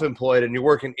self-employed and you're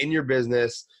working in your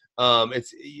business,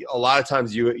 it's a lot of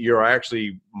times you're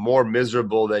actually more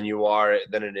miserable than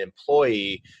an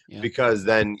employee, because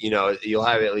then, you'll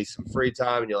have at least some free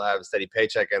time and you'll have a steady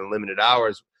paycheck and limited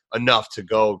hours enough to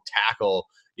go tackle,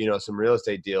 some real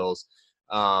estate deals.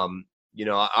 I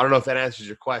don't know if that answers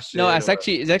your question. No, it's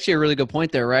actually a really good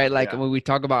point there, right? Like when we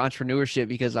talk about entrepreneurship,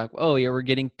 because we're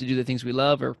getting to do the things we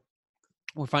love, or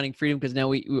we're finding freedom because now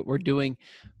we're doing,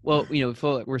 we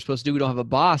feel like we're supposed to do. We don't have a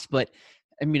boss, but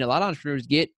a lot of entrepreneurs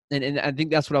get, and I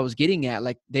think that's what I was getting at.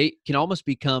 Like they can almost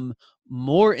become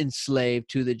more enslaved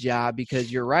to the job,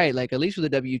 because you're right. Like at least with a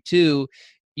W-2,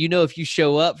 if you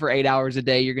show up for 8 hours a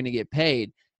day, you're going to get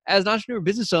paid. As an entrepreneur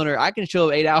business owner, I can show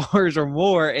up 8 hours or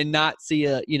more and not see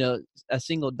a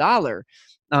single dollar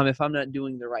if I'm not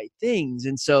doing the right things.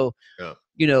 And so, I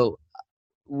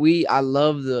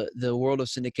love the world of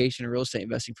syndication and real estate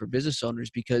investing for business owners,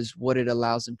 because what it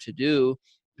allows them to do,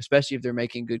 especially if they're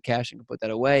making good cash and can put that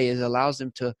away, is it allows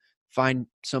them to find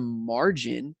some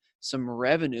margin, some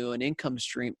revenue, an income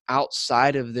stream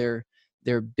outside of their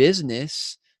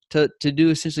business to do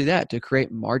essentially that, to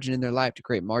create margin in their life, to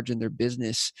create margin in their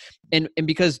business. And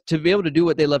because to be able to do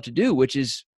what they love to do, which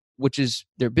is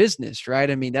their business, right?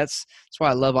 That's why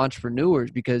I love entrepreneurs,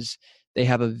 because they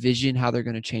have a vision how they're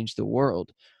going to change the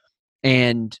world.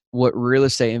 And what real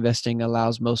estate investing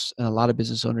allows a lot of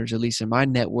business owners, at least in my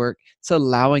network, it's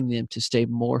allowing them to stay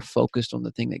more focused on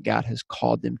the thing that God has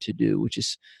called them to do, which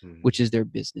is their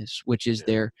business, which is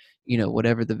their,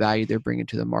 whatever the value they're bringing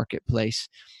to the marketplace.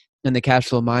 And the cash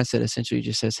flow mindset essentially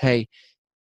just says, hey,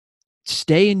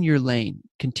 stay in your lane,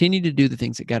 continue to do the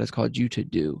things that God has called you to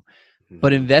do,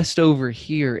 but invest over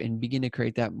here and begin to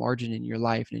create that margin in your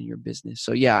life and in your business.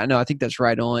 So yeah, I think that's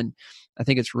right on. I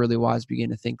think it's really wise to begin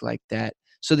to think like that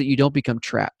so that you don't become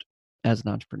trapped as an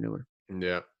entrepreneur.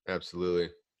 Yeah,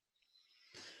 absolutely.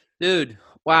 Dude,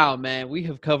 wow, man, we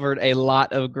have covered a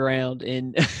lot of ground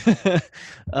in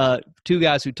two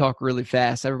guys who talk really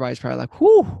fast. Everybody's probably like,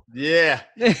 whew. Yeah.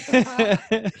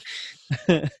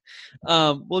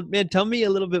 Well, man, tell me a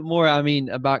little bit more,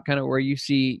 about kind of where you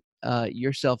see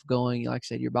yourself going. Like I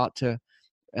said, you're about to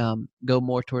go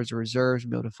more towards the reserves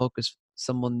and be able to focus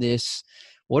some on this.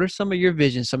 What are some of your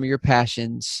visions, some of your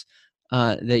passions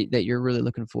that you're really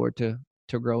looking forward to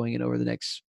growing in over the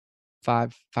next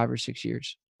 5 or 6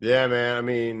 years? Yeah,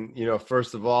 man.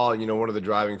 First of all, one of the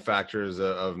driving factors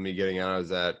of me getting out is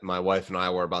that my wife and I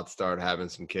were about to start having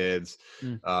some kids.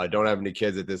 Don't have any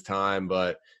kids at this time,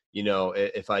 but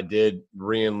if I did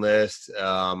re-enlist, then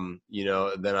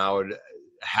I would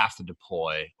have to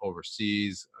deploy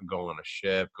overseas, go on a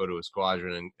ship, go to a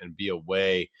squadron, and be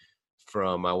away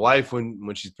from my wife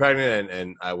when she's pregnant,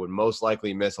 and I would most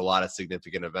likely miss a lot of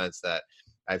significant events that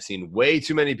I've seen way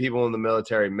too many people in the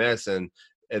military miss, and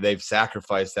they've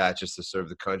sacrificed that just to serve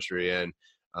the country. And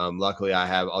luckily I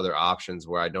have other options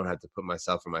where I don't have to put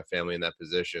myself and my family in that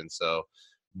position. So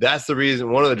that's the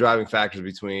reason, one of the driving factors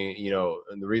between,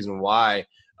 and the reason why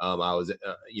I was,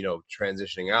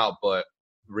 transitioning out. But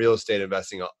real estate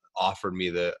investing offered me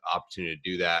the opportunity to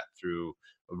do that through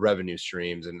revenue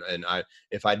streams. And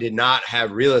if I did not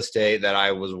have real estate that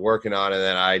I was working on and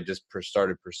that I just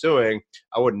started pursuing,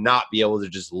 I would not be able to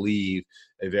just leave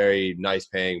a very nice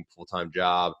paying full-time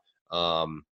job.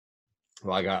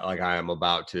 Like I am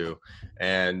about to.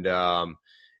 And,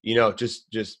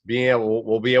 just being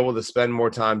we'll be able to spend more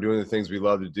time doing the things we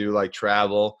love to do, like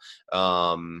travel,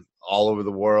 all over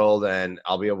the world. And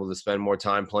I'll be able to spend more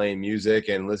time playing music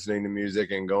and listening to music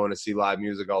and going to see live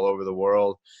music all over the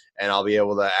world. And I'll be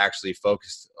able to actually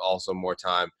focus also more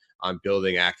time on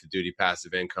building active duty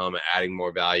passive income and adding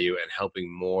more value and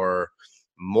helping more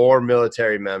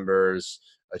military members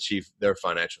achieve their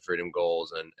financial freedom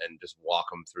goals and just walk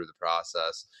them through the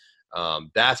process.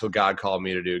 That's what God called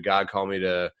me to do. God called me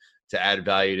to add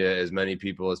value to as many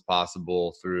people as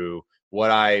possible through what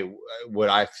I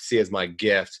see as my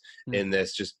gift in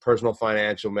this, just personal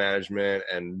financial management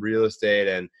and real estate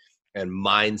and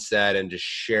mindset, and just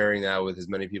sharing that with as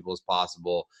many people as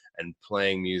possible, and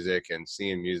playing music and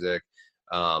seeing music.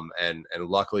 And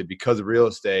luckily, because of real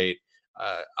estate,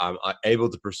 I'm able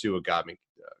to pursue what God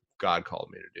called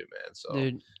me to do, man. So,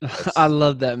 dude, I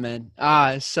love that, man.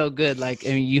 It's so good. Like, I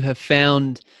mean, you have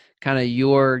found kind of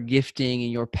your gifting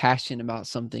and your passion about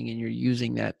something, and you're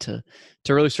using that to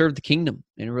really serve the kingdom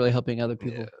and really helping other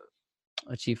people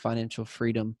achieve financial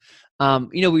freedom.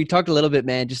 We talked a little bit,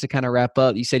 man, just to kind of wrap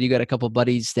up. You said you got a couple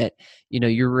buddies that,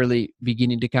 you're really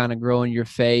beginning to kind of grow in your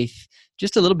faith.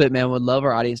 Just a little bit, man. Would love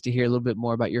our audience to hear a little bit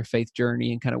more about your faith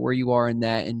journey and kind of where you are in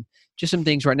that, and just some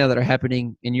things right now that are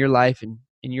happening in your life and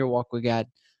in your walk with God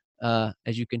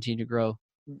as you continue to grow.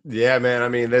 Yeah, man. I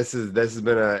mean, this has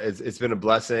been it's been a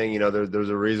blessing. There's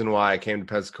a reason why I came to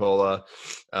Pensacola.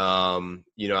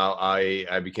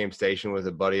 I became stationed with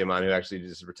a buddy of mine who actually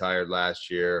just retired last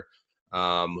year,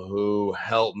 who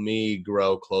helped me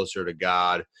grow closer to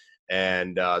God.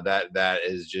 And that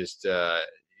is just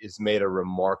it's made a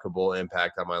remarkable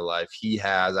impact on my life.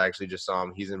 I actually just saw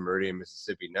him. He's in Meridian,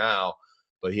 Mississippi now,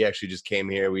 but he actually just came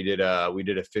here. We did a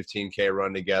 15K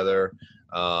run together.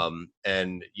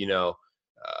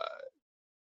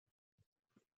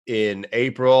 In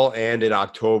April and in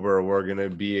October, we're going to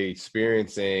be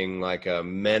experiencing like a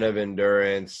Men of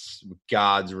Endurance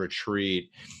God's retreat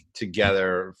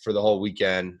together for the whole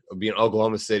weekend. It'll be in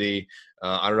Oklahoma City.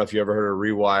 I don't know if you ever heard of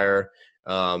Rewire.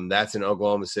 That's in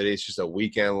Oklahoma City. It's just a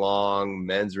weekend long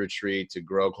men's retreat to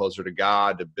grow closer to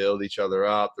God, to build each other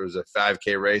up. There's a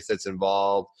 5K race that's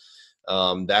involved.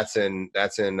 That's in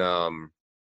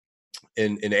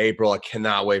April. I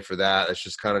cannot wait for that. It's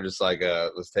just kind of just like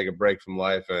let's take a break from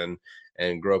life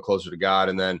and grow closer to God.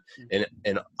 And then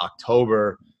in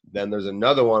October, then there's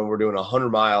another one. We're doing a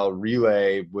 100-mile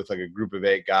relay with like a group of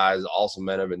 8 guys, also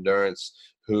Men of Endurance,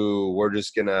 who we're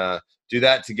just going to do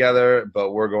that together.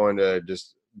 But we're going to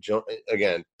just,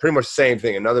 again, pretty much the same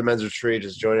thing. Another men's retreat,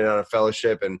 just joining on a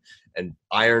fellowship and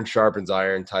iron sharpens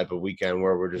iron type of weekend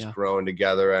where we're just growing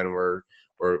together, and we're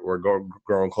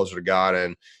growing closer to God.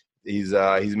 And he's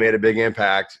made a big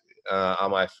impact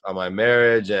on my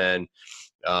marriage and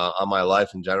on my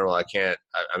life in general.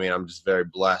 I'm just very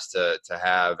blessed to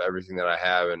have everything that I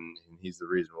have, and he's the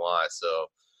reason why. So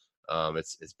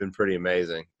it's been pretty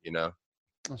amazing,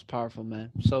 That's powerful,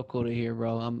 man. So cool to hear,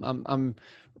 bro. I'm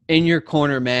in your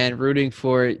corner, man, rooting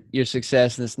for your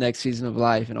success in this next season of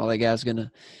life, and all that God's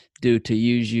gonna do to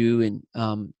use you and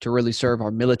to really serve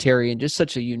our military in just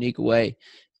such a unique way.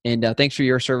 And thanks for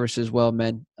your service as well,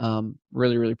 man.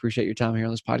 Really, really appreciate your time here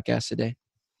on this podcast today.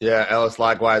 Yeah, Ellis,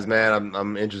 likewise, man.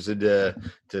 I'm interested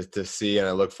to see, and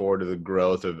I look forward to the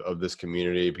growth of this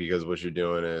community, because what you're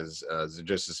doing is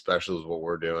just as special as what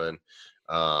we're doing.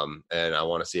 And I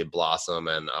want to see it blossom,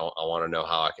 and I want to know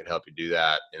how I can help you do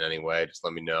that in any way. Just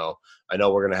let me know. I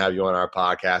know we're going to have you on our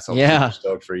podcast. I'm super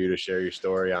stoked for you to share your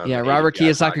story on. Yeah, Robert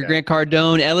Kiyosaki, podcast. Grant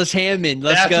Cardone, Ellis Hammond.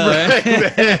 Let's go. Right,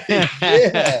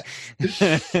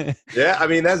 yeah. I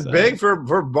mean, that's big for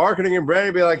marketing and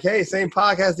branding. Be like, hey, same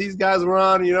podcast these guys were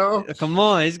on, Come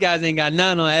on, these guys ain't got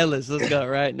none on Ellis. Let's go,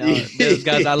 right? No, those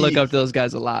guys, I look up to those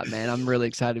guys a lot, man. I'm really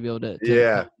excited to be able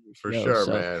to for sure,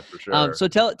 man. For sure. So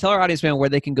tell our audience, man, where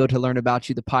they can go to learn about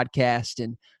you, the podcast,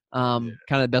 and kind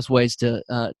of the best ways to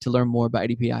learn more about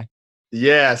ADPI.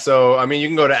 Yeah, so I mean, you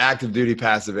can go to Active Duty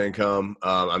Passive Income.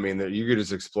 I mean, you could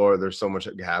just explore. There's so much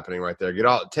happening right there.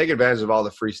 Take advantage of all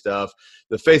the free stuff.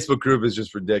 The Facebook group is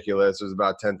just ridiculous. There's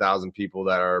about 10,000 people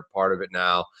that are part of it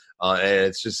now, and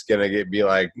it's just gonna be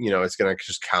like, it's gonna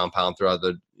just compound throughout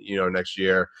the next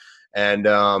year. And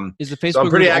is the Facebook so I'm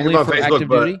pretty group active only on for Facebook. active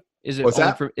duty? Is it what's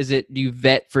that? Do you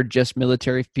vet for just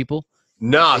military people?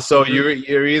 No, so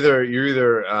you're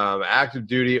either active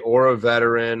duty or a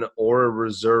veteran or a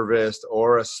reservist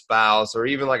or a spouse or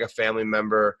even like a family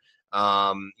member.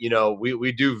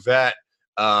 We do vet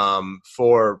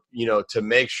for to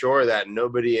make sure that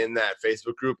nobody in that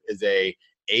Facebook group is a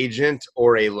agent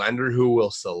or a lender who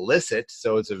will solicit.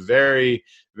 So it's a very,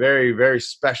 very, very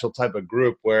special type of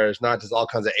group where it's not just all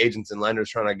kinds of agents and lenders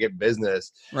trying to get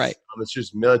business. Right. It's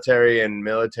just military and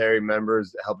military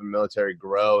members helping military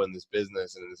grow in this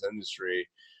business and in this industry.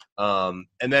 And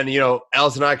then,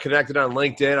 Alice and I connected on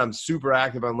LinkedIn. I'm super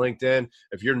active on LinkedIn.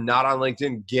 If you're not on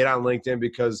LinkedIn, get on LinkedIn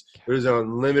because there's an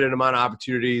unlimited amount of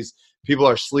opportunities. People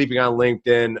are sleeping on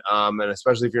LinkedIn, and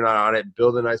especially if you're not on it,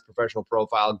 build a nice professional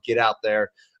profile, get out there.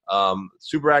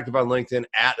 Super active on LinkedIn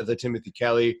at The Timothy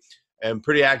Kelly, and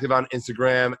pretty active on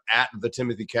Instagram at The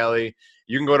Timothy Kelly.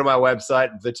 You can go to my website,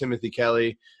 The Timothy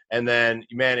Kelly, and then,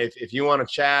 man, if you want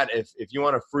to chat, if you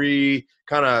want a free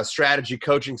kind of strategy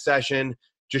coaching session,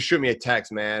 just shoot me a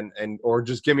text, man, or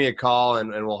just give me a call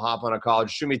and we'll hop on a call.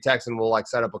 Just shoot me a text and we'll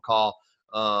set up a call.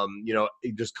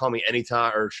 Just call me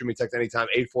anytime or shoot me a text anytime.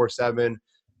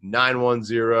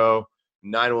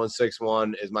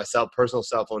 847-910-9161 is my personal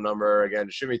cell phone number. Again,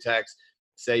 just shoot me a text.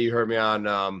 Say you heard me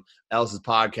on Ellis's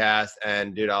podcast,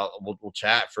 and dude, we'll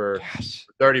chat for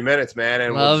 30 minutes, man,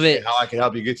 and we'll see how I can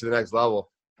help you get to the next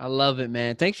level. I love it,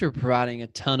 man. Thanks for providing a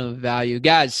ton of value,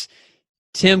 guys.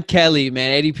 Tim Kelly,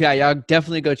 man, ADPI, y'all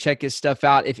definitely go check his stuff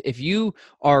out. If you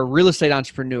are a real estate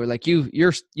entrepreneur, like you've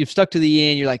stuck to the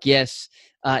end, you're like, yes,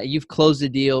 you've closed the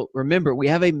deal. Remember, we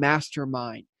have a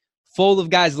mastermind full of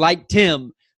guys like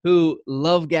Tim who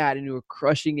love God and who are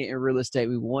crushing it in real estate.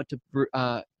 We want to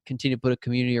continue to put a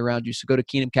community around you. So go to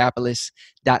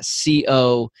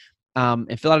kingdomcapitalist.co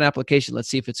and fill out an application. Let's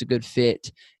see if it's a good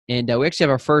fit. And we actually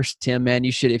have our first, Tim, man.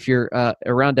 You should, if you're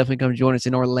around, definitely come join us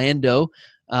in Orlando.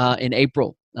 In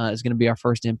April is going to be our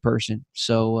first in person.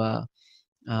 So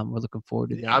we're looking forward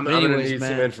to that. I'm going to need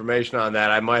some information on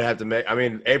that. I might have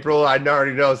to April, I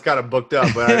already know it's kind of booked up,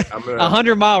 but I'm going to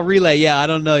 100-mile relay. Yeah. I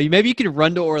don't know. Maybe you could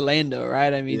run to Orlando,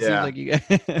 right? I mean, it seems like you got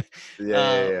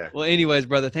yeah. Well, anyways,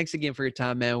 brother, thanks again for your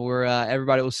time, man. We're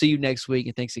everybody will see you next week.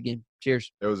 And thanks again.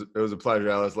 Cheers. It was a pleasure,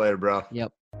 Alice. Later, bro.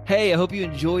 Yep. Hey, I hope you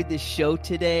enjoyed this show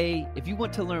today. If you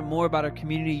want to learn more about our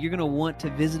community, you're going to want to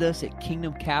visit us at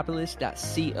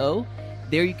kingdomcapitalist.co.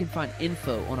 There you can find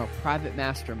info on our private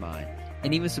mastermind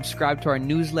and even subscribe to our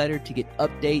newsletter to get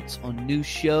updates on new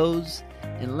shows.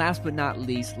 And last but not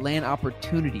least, land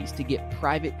opportunities to get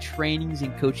private trainings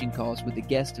and coaching calls with the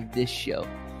guest of this show.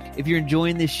 If you're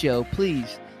enjoying this show,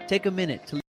 please take a minute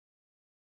to leave